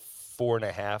at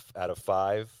 4.5 out of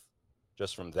 5,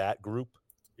 just from that group,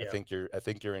 Yeah. I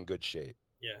think you're in good shape.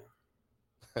 Yeah.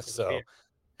 So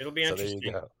It'll be interesting.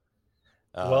 There you go.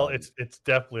 Well, it's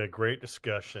definitely a great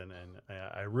discussion, and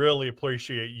I really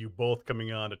appreciate you both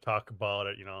coming on to talk about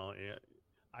it.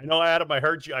 I know, Adam, I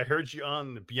heard you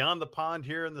on Beyond the Pond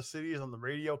here in the cities on the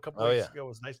radio a couple weeks ago. It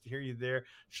was nice to hear you there.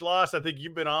 Schloss, I think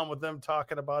you've been on with them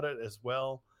talking about it as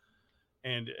well.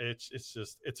 And it's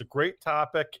a great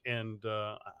topic, and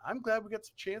I'm glad we got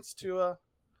some chance to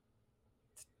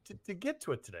get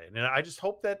to it today. And I just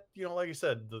hope that, like I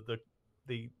said,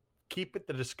 the keep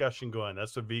the discussion going.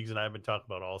 That's what Viggs and I have been talking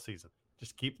about all season.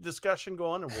 Just keep the discussion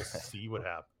going, and we'll see what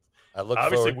happens.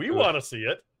 Obviously, we want to see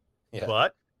it,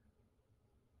 but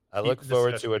I look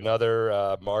forward to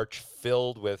another March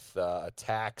filled with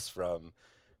attacks from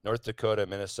North Dakota,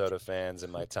 Minnesota fans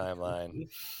in my timeline.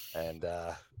 And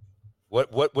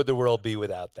what would the world be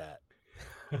without that?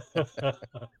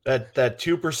 that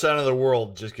 2% of the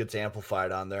world just gets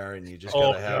amplified on there, and you just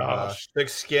gotta have thick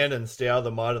skin and stay out of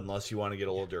the mud unless you want to get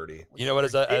a little dirty. You know what?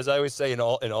 As I always say, in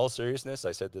all seriousness,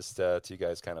 I said this to you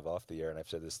guys kind of off the air, and I've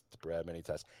said this to Brad many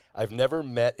times. I've never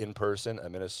met in person a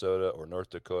Minnesota or North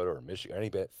Dakota or Michigan any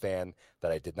fan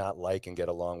that I did not like and get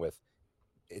along with.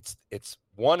 It's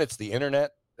the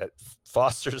internet that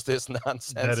fosters this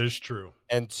nonsense. That is true.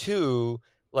 And 2,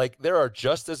 like, there are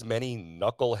just as many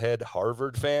knucklehead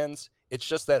Harvard fans. It's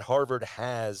just that Harvard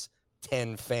has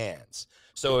 10 fans.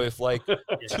 So if like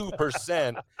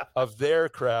 2% of their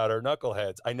crowd are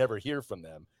knuckleheads, I never hear from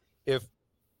them. If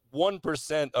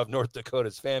 1% of North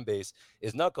Dakota's fan base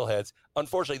is knuckleheads,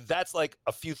 unfortunately, that's like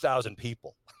a few thousand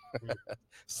people.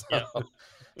 So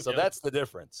that's the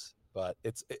difference. But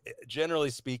it's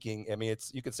generally speaking, I mean,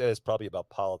 you could say it's probably about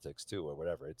politics too, or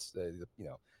whatever. It's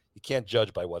you can't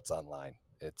judge by what's online.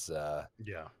 It's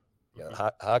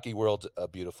hockey world's a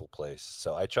beautiful place.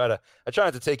 So I try not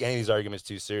to take any of these arguments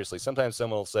too seriously. Sometimes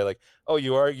someone will say like, "Oh,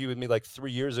 you argued with me like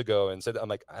 3 years ago," and said, "I'm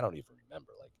like, I don't even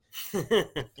remember."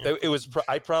 Like, it was.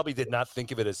 I probably did not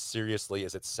think of it as seriously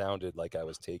as it sounded like I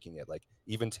was taking it. Like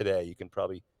even today, you can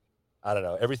probably, I don't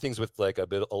know. Everything's with like a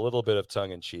little bit of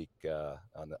tongue in cheek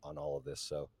on all of this.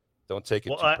 So don't take it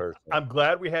too personally. I'm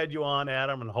glad we had you on,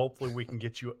 Adam, and hopefully we can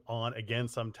get you on again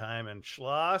sometime. And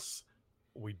Schloss,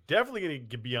 we definitely going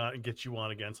to be on and get you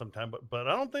on again sometime. But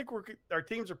I don't think our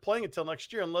teams are playing until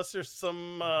next year, unless there's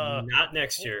some not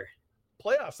next year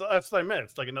playoffs. That's what I meant.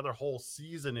 It's like another whole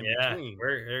season in between.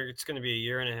 It's going to be a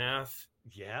year and a half.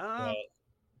 Yeah,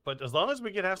 but as long as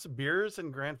we can have some beers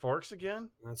in Grand Forks again,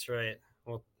 that's right.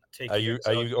 We'll take. Are you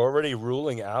already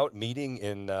ruling out meeting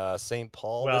in St.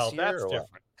 Paul this year? That's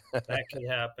different. That could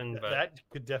happen. But that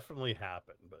could definitely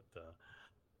happen.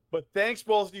 But thanks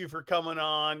both of you for coming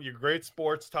on. You're great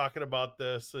sports talking about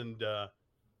this, and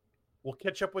we'll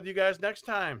catch up with you guys next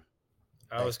time.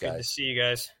 It was good to see you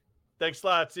guys. Thanks a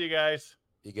lot. See you guys.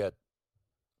 Be good.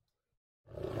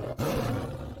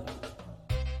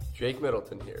 Jake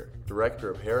Middleton here, Director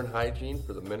of Hair and Hygiene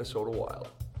for the Minnesota Wild.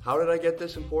 How did I get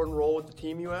this important role with the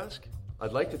team, you ask?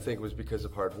 I'd like to think it was because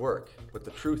of hard work, but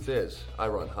the truth is, I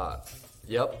run hot.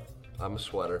 Yep, I'm a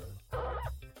sweater.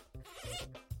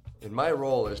 In my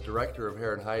role as Director of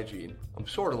Hair and Hygiene, I'm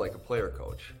sort of like a player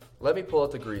coach. Let me pull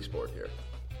out the grease board here.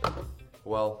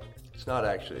 Well, it's not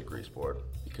actually a grease board,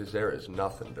 because there is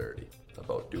nothing dirty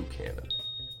about Duke Cannon.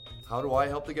 How do I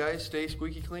help the guys stay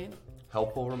squeaky clean?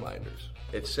 Helpful reminders.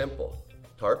 It's simple.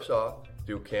 Tarps off,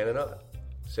 Duke Cannon on.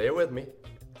 Say it with me.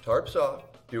 Tarps off,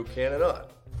 Duke Cannon on.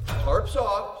 Tarps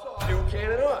off, Duke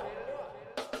Cannon on.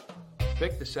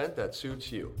 Pick the scent that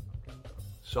suits you.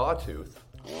 Sawtooth.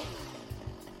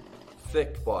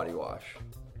 Thick body wash.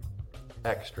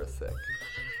 Extra thick.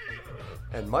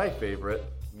 And my favorite,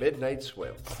 Midnight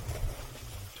Swim.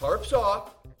 Tarps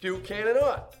off, Duke Cannon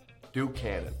on. Duke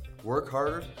Cannon. Work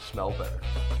harder, smell better.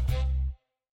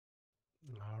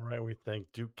 All right, we thank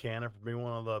Duke Cannon for being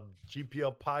one of the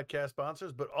GPL podcast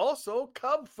sponsors, but also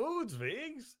Cub Foods,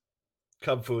 Vigs.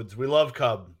 Cub Foods. We love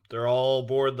Cub. They're all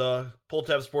aboard the Pull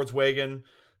Tab Sports Wagon.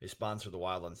 They sponsor the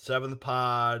Wild on 7th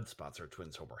Pod, sponsor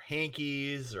Twins Homer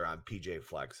Hankies. They're on PJ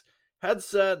Flex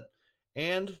headset,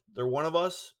 and they're one of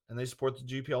us, and they support the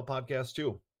GPL podcast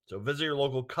too. So visit your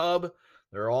local Cub.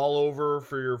 They're all over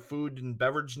for your food and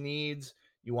beverage needs.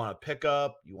 You want to pick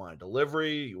up, you want a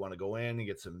delivery, you want to go in and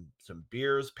get some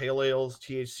beers, pale ales,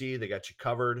 THC. They got you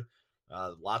covered.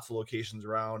 Lots of locations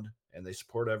around, and they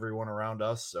support everyone around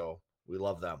us. So we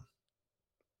love them.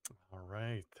 All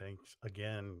right. Thanks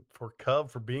again for Cub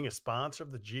for being a sponsor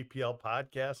of the GPL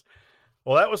podcast.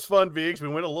 Well, that was fun, Vigs. We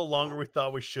went a little longer we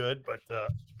thought we should, but I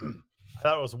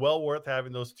thought it was well worth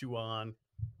having those two on.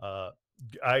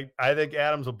 I think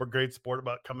Adam's a great sport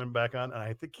about coming back on, and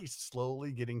I think he's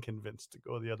slowly getting convinced to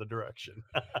go the other direction.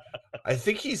 I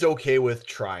think he's okay with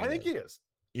trying. I think he is.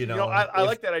 You know, I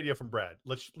like that idea from Brad.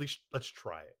 Let's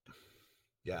try it.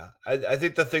 Yeah, I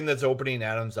think the thing that's opening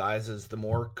Adam's eyes is the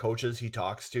more coaches he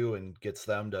talks to and gets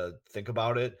them to think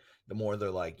about it, the more they're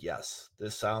like, yes,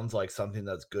 this sounds like something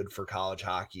that's good for college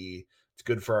hockey. It's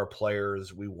good for our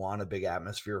players. We want a big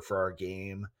atmosphere for our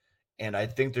game. And I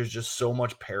think there's just so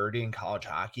much parity in college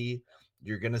hockey.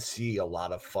 You're going to see a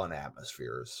lot of fun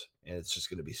atmospheres, and it's just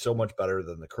going to be so much better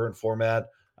than the current format.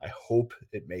 I hope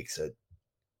it makes it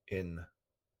in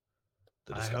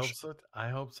the discussion. I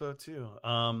hope so too.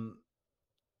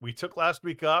 We took last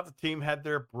week off. The team had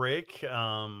their break.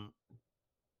 Not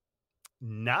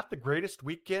the greatest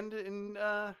weekend in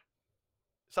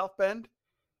South Bend.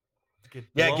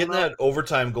 Getting that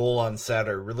overtime goal on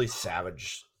Saturday really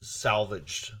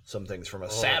salvaged some things from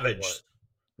a savage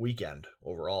weekend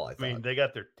overall. I mean, they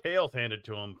got their tails handed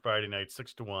to them Friday night,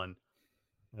 6-1.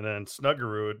 And then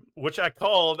Snuggerud, which I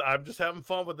called, I'm just having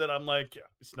fun with it. I'm like,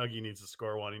 Snuggy needs to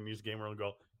score one. He needs game-winning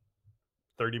goal.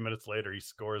 30 minutes later, he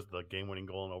scores the game-winning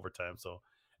goal in overtime. So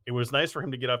it was nice for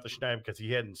him to get off the schneid because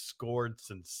he hadn't scored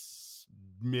since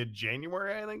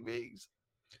mid-January, I think, Vigs.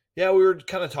 Yeah, we were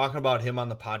kind of talking about him on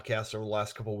the podcast over the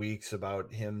last couple of weeks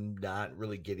about him not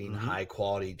really getting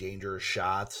high-quality, dangerous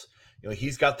shots. You know,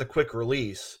 he's got the quick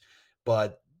release,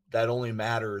 but that only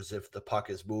matters if the puck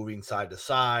is moving side to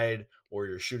side or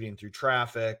you're shooting through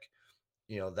traffic.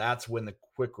 You know, that's when the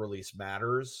quick release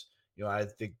matters. You know, I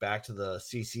think back to the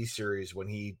CC series when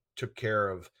he took care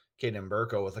of Caden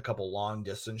Burko with a couple long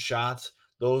distance shots.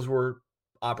 Those were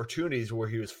opportunities where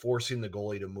he was forcing the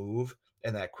goalie to move,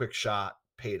 and that quick shot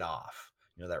paid off.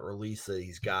 You know, that release that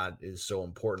he's got is so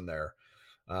important there.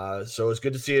 So it's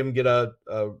good to see him get a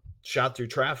shot through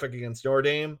traffic against Notre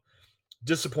Dame.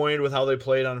 Disappointed with how they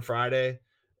played on Friday.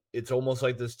 It's almost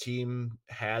like this team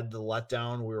had the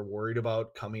letdown we were worried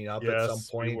about coming up at some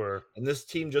point. And this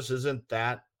team just isn't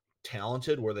that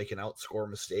talented where they can outscore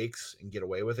mistakes and get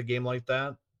away with a game like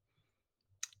that.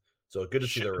 So good to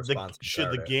see their response.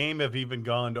 Should the game have even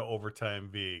gone to overtime,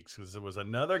 Vigs? Because it was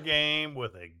another game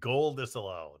with a goal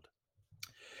disallowed.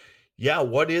 Yeah,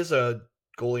 what is a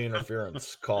goalie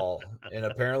interference call? And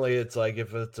apparently it's like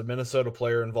if it's a Minnesota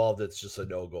player involved, it's just a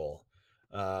no goal.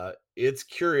 It's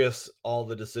curious, all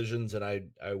the decisions, and I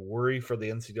worry for the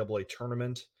NCAA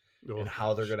tournament and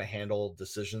how they're going to handle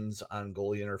decisions on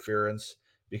goalie interference,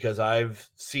 because I've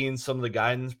seen some of the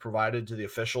guidance provided to the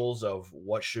officials of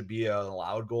what should be an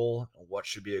allowed goal and what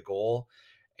should be a goal.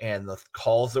 And the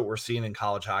calls that we're seeing in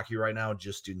college hockey right now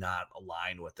just do not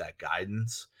align with that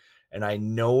guidance. And I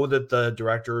know that the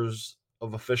directors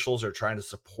of officials are trying to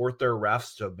support their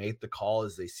refs to make the call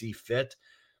as they see fit,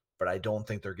 but I don't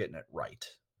think they're getting it right.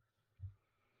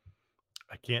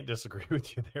 I can't disagree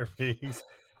with you there, Vigs.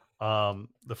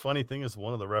 The funny thing is,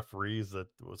 one of the referees that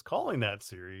was calling that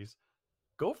series,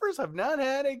 Gophers have not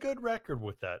had a good record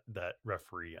with that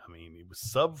referee. I mean, he was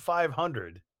sub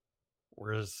 500,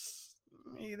 whereas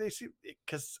they see,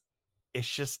 because it's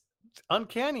just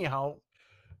uncanny how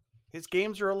his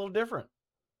games are a little different.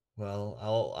 Well,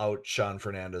 I'll out Sean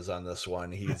Fernandez on this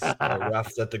one. He's a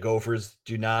ref that the Gophers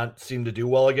do not seem to do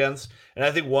well against. And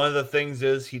I think one of the things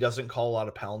is he doesn't call a lot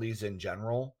of penalties in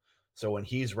general. So when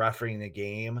he's refereeing a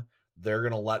game, they're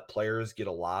going to let players get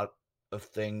away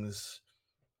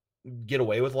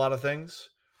with a lot of things.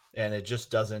 And it just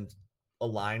doesn't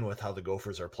align with how the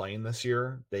Gophers are playing this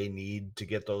year. They need to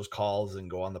get those calls and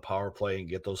go on the power play and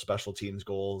get those special teams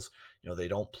goals. They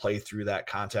don't play through that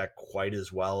contact quite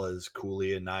as well as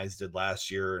Cooley and Nyes did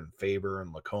last year, and Faber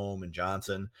and Lacombe and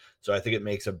Johnson. So I think it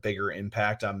makes a bigger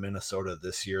impact on Minnesota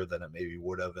this year than it maybe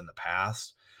would have in the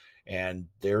past. And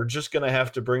they're just going to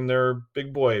have to bring their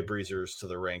big boy Breezers to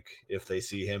the rink if they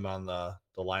see him on the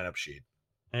lineup sheet.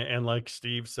 And like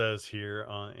Steve says here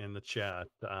in the chat,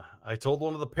 I told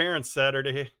one of the parents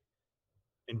Saturday,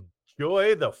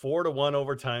 enjoy the 4-1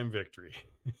 overtime victory.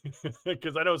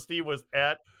 Because I know Steve was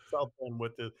at South Bend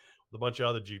with a bunch of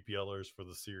other GPLers for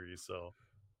the series. So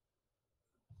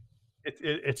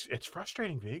it's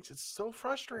frustrating, Viggs. It's so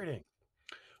frustrating.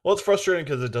 Well, it's frustrating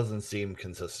because it doesn't seem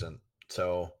consistent.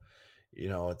 So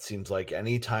it seems like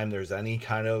anytime there's any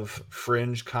kind of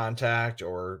fringe contact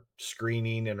or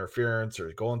screening interference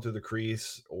or going through the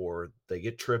crease or they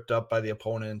get tripped up by the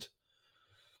opponent,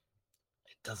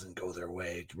 it doesn't go their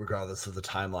way regardless of the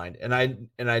timeline. And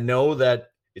I know that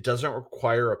it doesn't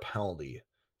require a penalty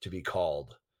to be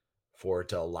called for it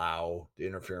to allow the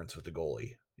interference with the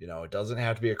goalie. It doesn't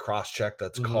have to be a cross check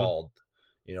that's called,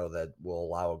 that will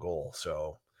allow a goal.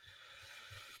 So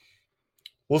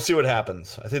we'll see what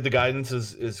happens. I think the guidance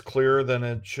is clearer than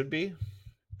it should be,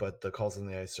 but the calls on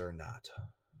the ice are not.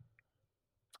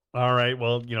 All right.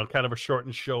 Well, kind of a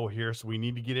shortened show here, so we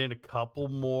need to get in a couple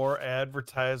more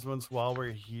advertisements while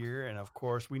we're here. And of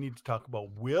course, we need to talk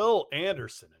about Will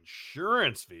Anderson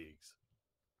Insurance Fees.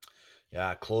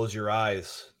 Yeah, close your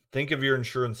eyes. Think of your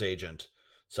insurance agent,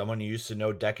 someone you used to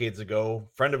know decades ago,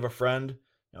 friend of a friend.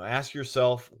 Now ask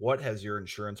yourself, what has your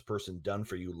insurance person done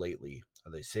for you lately?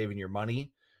 Are they saving your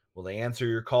money? Will they answer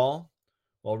your call?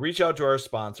 Well, reach out to our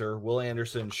sponsor, Will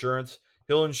Anderson Insurance.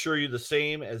 He'll insure you the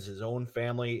same as his own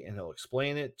family, and he'll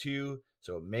explain it to you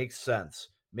so it makes sense.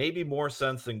 Maybe more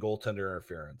sense than goaltender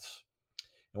interference.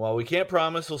 And while we can't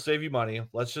promise he'll save you money,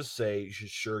 let's just say you should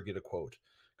sure get a quote.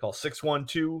 Call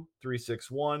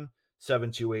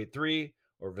 612-361-7283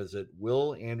 or visit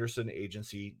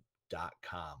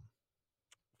willandersonagency.com.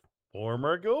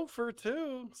 Former Gopher,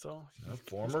 too. So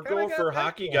former Gopher,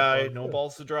 hockey guy. No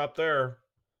balls to drop there.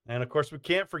 And, of course, we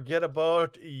can't forget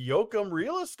about Yoakum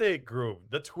Real Estate Group,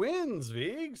 the Twins,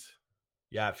 Viggs.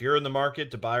 Yeah, if you're in the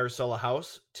market to buy or sell a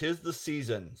house, 'tis the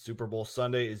season. Super Bowl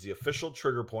Sunday is the official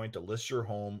trigger point to list your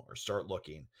home or start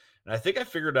looking. And I think I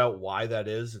figured out why that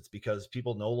is. It's because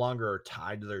people no longer are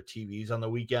tied to their TVs on the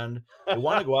weekend. They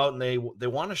want to go out and they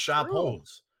want to shop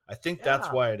homes. I think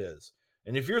that's why it is.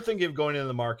 And if you're thinking of going into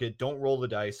the market, don't roll the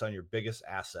dice on your biggest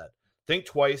asset. Think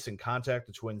twice and contact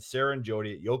the twins, Sarah and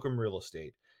Jody at Yoakum Real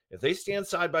Estate. If they stand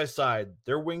side by side,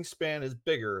 their wingspan is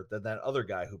bigger than that other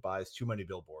guy who buys too many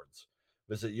billboards.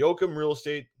 Visit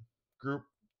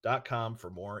YoakumRealEstateGroup.com for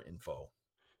more info.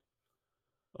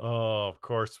 Oh, of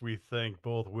course, we thank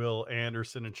both Will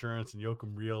Anderson Insurance and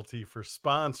Yoakum Realty for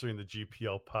sponsoring the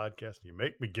GPL podcast. You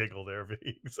make me giggle there,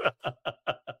 Viggs.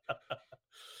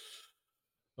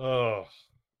 Oh,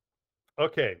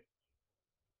 okay.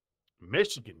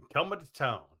 Michigan coming to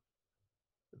town.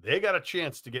 They got a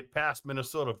chance to get past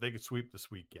Minnesota if they could sweep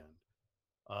this weekend.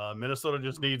 Minnesota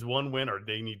just needs one win, or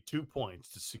they need 2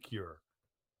 points to secure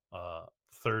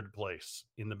third place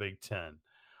in the Big Ten.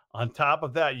 On top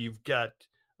of that, you've got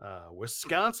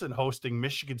Wisconsin hosting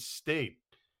Michigan State.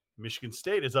 Michigan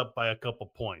State is up by a couple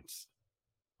points.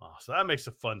 So that makes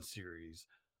a fun series.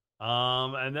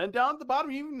 And then down at the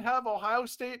bottom, you even have Ohio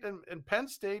State and Penn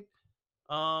State.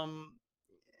 They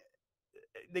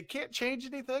can't change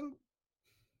anything,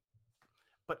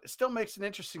 but it still makes an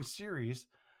interesting series.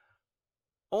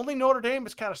 Only Notre Dame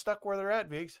is kind of stuck where they're at,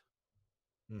 Viggs.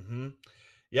 Mm-hmm.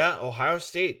 Yeah, Ohio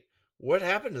State. What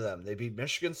happened to them? They beat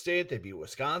Michigan State. They beat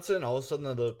Wisconsin. All of a sudden,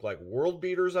 they look like world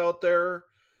beaters out there.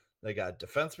 They got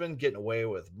defensemen getting away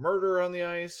with murder on the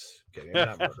ice. Okay,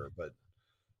 not murder, but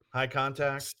high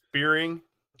contact. Spearing,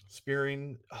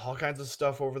 all kinds of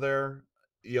stuff over there.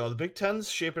 The Big Ten's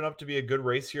shaping up to be a good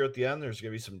race here at the end. There's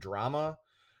going to be some drama.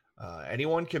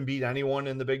 Anyone can beat anyone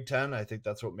in the Big Ten. I think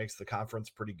that's what makes the conference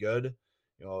pretty good.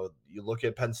 You look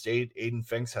at Penn State, Aiden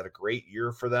Finks had a great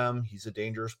year for them. He's a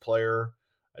dangerous player.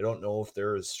 I don't know if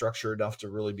they're structured enough to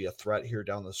really be a threat here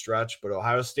down the stretch, but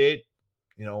Ohio State,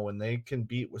 when they can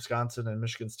beat Wisconsin and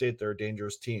Michigan State, they're a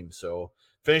dangerous team. So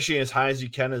finishing as high as you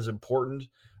can is important.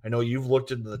 I know you've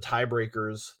looked into the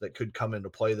tiebreakers that could come into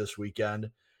play this weekend.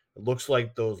 It looks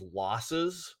like those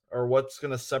losses are what's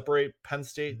going to separate Penn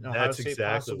State and Ohio State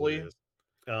possibly.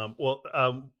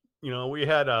 We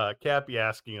had Cappy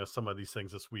asking us some of these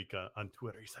things this week on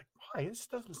Twitter. He's like, why? This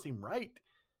doesn't seem right.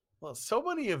 Well, so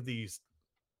many of these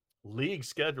league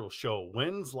schedules show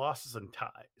wins, losses, and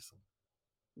ties,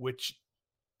 which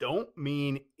don't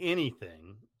mean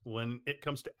anything when it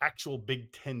comes to actual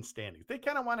Big Ten standings. They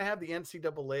kind of want to have the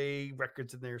NCAA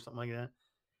records in there or something like that.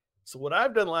 So what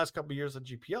I've done the last couple of years at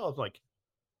GPL is like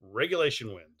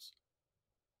regulation wins,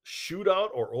 shootout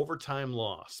or overtime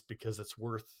loss because it's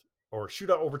worth, or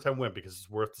shootout overtime win because it's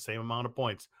worth the same amount of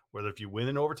points, whether if you win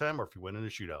in overtime or if you win in a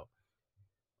shootout.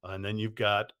 And then you've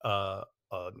got an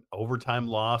overtime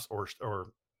loss or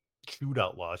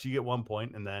shootout loss. You get 1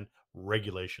 point, and then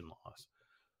regulation loss.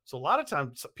 So a lot of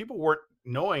times people weren't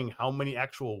knowing how many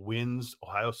actual wins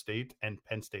Ohio State and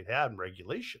Penn State had in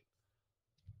regulation.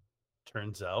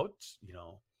 Turns out,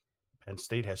 Penn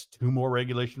State has 2 more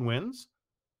regulation wins.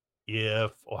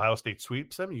 If Ohio State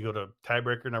sweeps them, you go to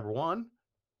tiebreaker number 1.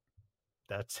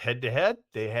 That's head to head.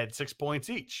 They had 6 points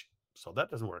each. So that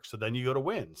doesn't work. So then you go to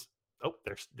wins. Oh,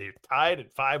 they're tied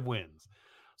at 5 wins.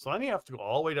 So then you have to go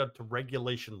all the way down to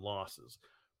regulation losses.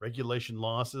 Regulation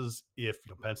losses, if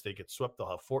Penn State gets swept, they'll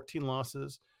have 14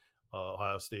 losses.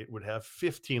 Ohio State would have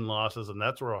 15 losses, and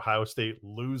that's where Ohio State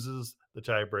loses the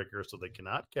tiebreaker, so they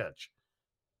cannot catch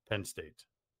Penn State.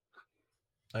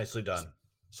 Nicely done.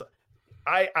 So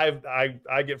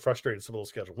I get frustrated with some of those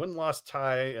schedules. Win, loss,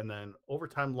 tie, and then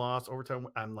overtime loss, overtime.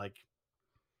 I'm like,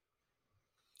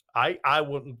 I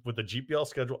wouldn't with the GPL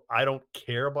schedule. I don't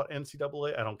care about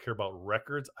NCAA. I don't care about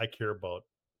records. I care about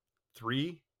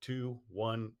 3, 2,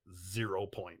 1, 0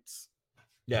 points.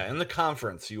 Yeah, in the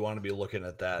conference, you want to be looking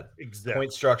at that Exactly.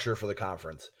 point structure for the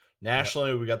conference.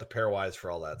 Nationally, we got the pairwise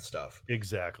for all that stuff.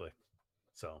 Exactly.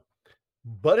 So,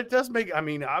 but it does make,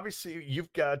 obviously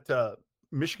you've got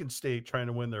Michigan State trying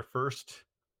to win their first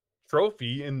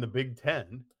trophy in the Big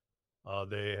Ten.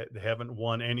 They haven't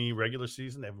won any regular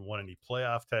season. They haven't won any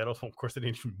playoff titles. Of course, they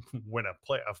didn't even win a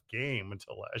playoff game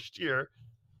until last year.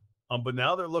 But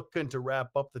now they're looking to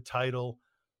wrap up the title,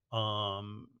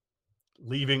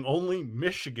 leaving only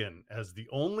Michigan as the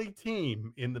only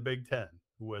team in the Big Ten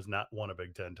who has not won a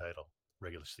Big Ten title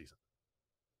regular season.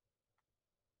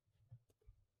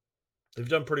 They've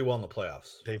done pretty well in the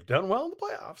playoffs. They've done well in the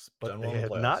playoffs, but they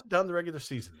have not done the regular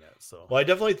season yet. So, well, I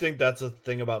definitely think that's the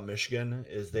thing about Michigan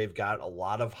is they've got a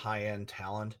lot of high-end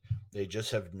talent. They just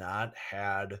have not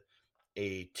had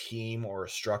a team or a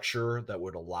structure that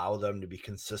would allow them to be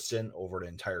consistent over an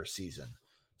entire season.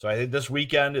 So I think this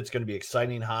weekend it's going to be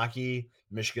exciting hockey.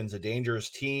 Michigan's a dangerous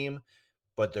team,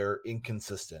 but they're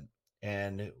inconsistent.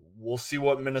 And we'll see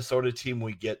what Minnesota team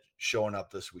we get showing up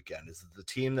this weekend. Is it the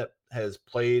team that has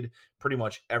played pretty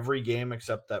much every game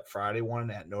except that Friday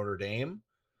one at Notre Dame?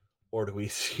 Or do we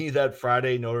see that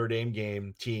Friday Notre Dame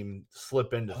game team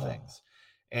slip into things?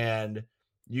 And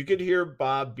you could hear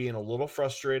Bob being a little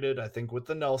frustrated, I think, with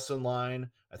the Nelson line.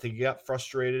 I think he got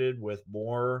frustrated with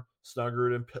more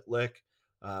Snuggerud and Pitlick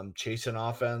chasing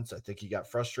offense. I think he got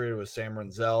frustrated with Sam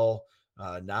Renzel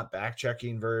not back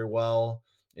checking very well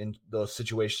in those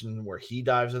situations where he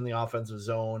dives in the offensive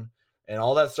zone, and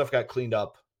all that stuff got cleaned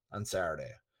up on Saturday.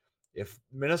 If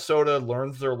Minnesota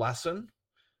learns their lesson,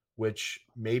 which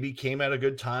maybe came at a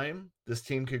good time, this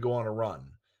team could go on a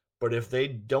run. But if they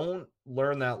don't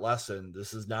learn that lesson,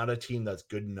 this is not a team that's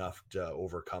good enough to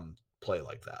overcome play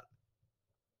like that.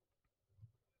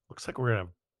 Looks like we're going to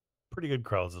have pretty good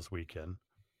crowds this weekend.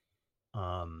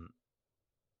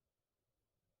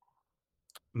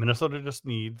 Minnesota just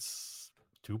needs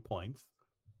 2 points,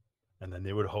 and then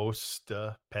they would host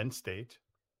Penn State.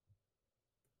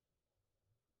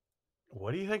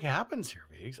 What do you think happens here,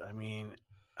 Viggs?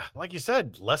 Like you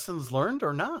said, lessons learned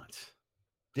or not?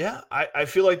 Yeah, I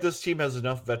feel like this team has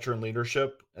enough veteran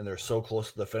leadership, and they're so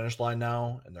close to the finish line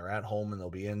now, and they're at home, and they'll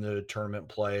be in the tournament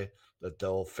play that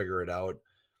they'll figure it out.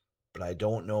 But I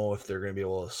don't know if they're going to be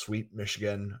able to sweep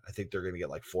Michigan. I think they're going to get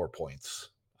like 4 points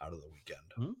out of the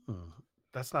weekend.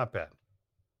 That's not bad.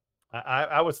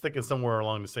 I was thinking somewhere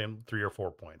along the same 3 or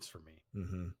 4 points for me.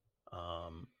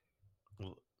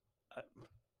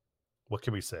 What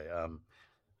can we say?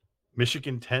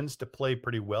 Michigan tends to play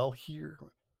pretty well here.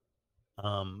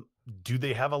 Do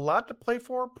they have a lot to play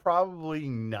for? Probably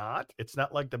not. It's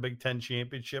not like the Big Ten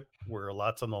championship where a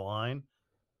lot's on the line.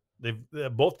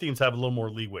 Both teams have a little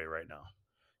more leeway right now.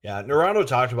 Yeah, Naranjo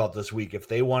talked about this week. If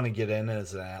they want to get in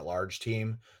as an at-large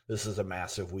team, this is a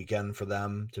massive weekend for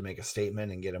them to make a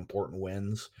statement and get important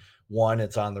wins. 1,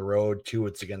 it's on the road. 2,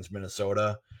 it's against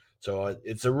Minnesota. So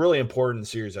it's a really important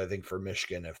series, I think, for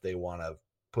Michigan if they want to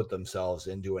put themselves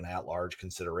into an at-large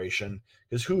consideration,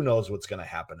 because who knows what's going to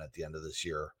happen at the end of this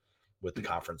year with the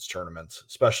conference tournaments,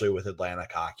 especially with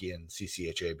Atlantic hockey and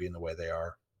CCHA being the way they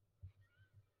are.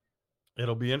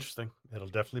 It'll be interesting. It'll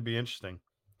definitely be interesting.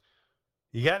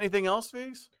 You got anything else,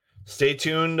 Viggs? Stay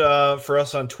tuned for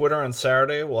us on Twitter on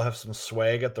Saturday. We'll have some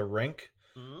swag at the rink.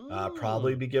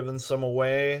 Probably be giving some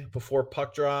away before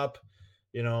puck drop,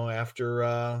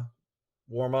 after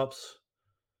warm-ups.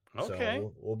 Okay.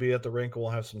 So we'll be at the rink. We'll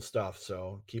have some stuff.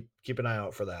 So keep an eye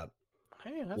out for that.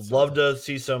 Hey, Would love to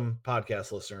see some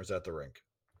podcast listeners at the rink.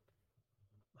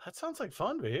 That sounds like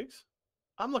fun, Biggs.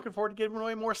 I'm looking forward to giving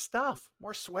away more stuff,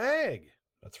 more swag.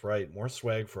 That's right. More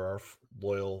swag for our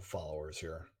loyal followers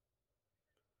here.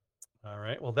 All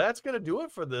right. Well, that's going to do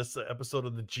it for this episode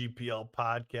of the GPL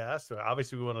podcast. So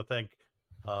obviously, we want to thank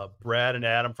Brad and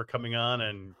Adam for coming on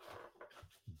and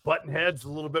button heads a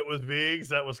little bit with Biggs.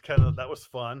 That was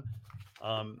fun.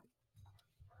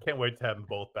 Can't wait to have them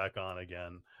both back on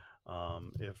again.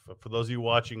 If for those of you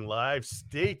watching live,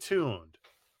 stay tuned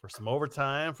for some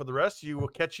overtime. For the rest of you, we'll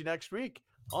catch you next week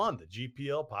on the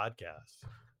GPL podcast.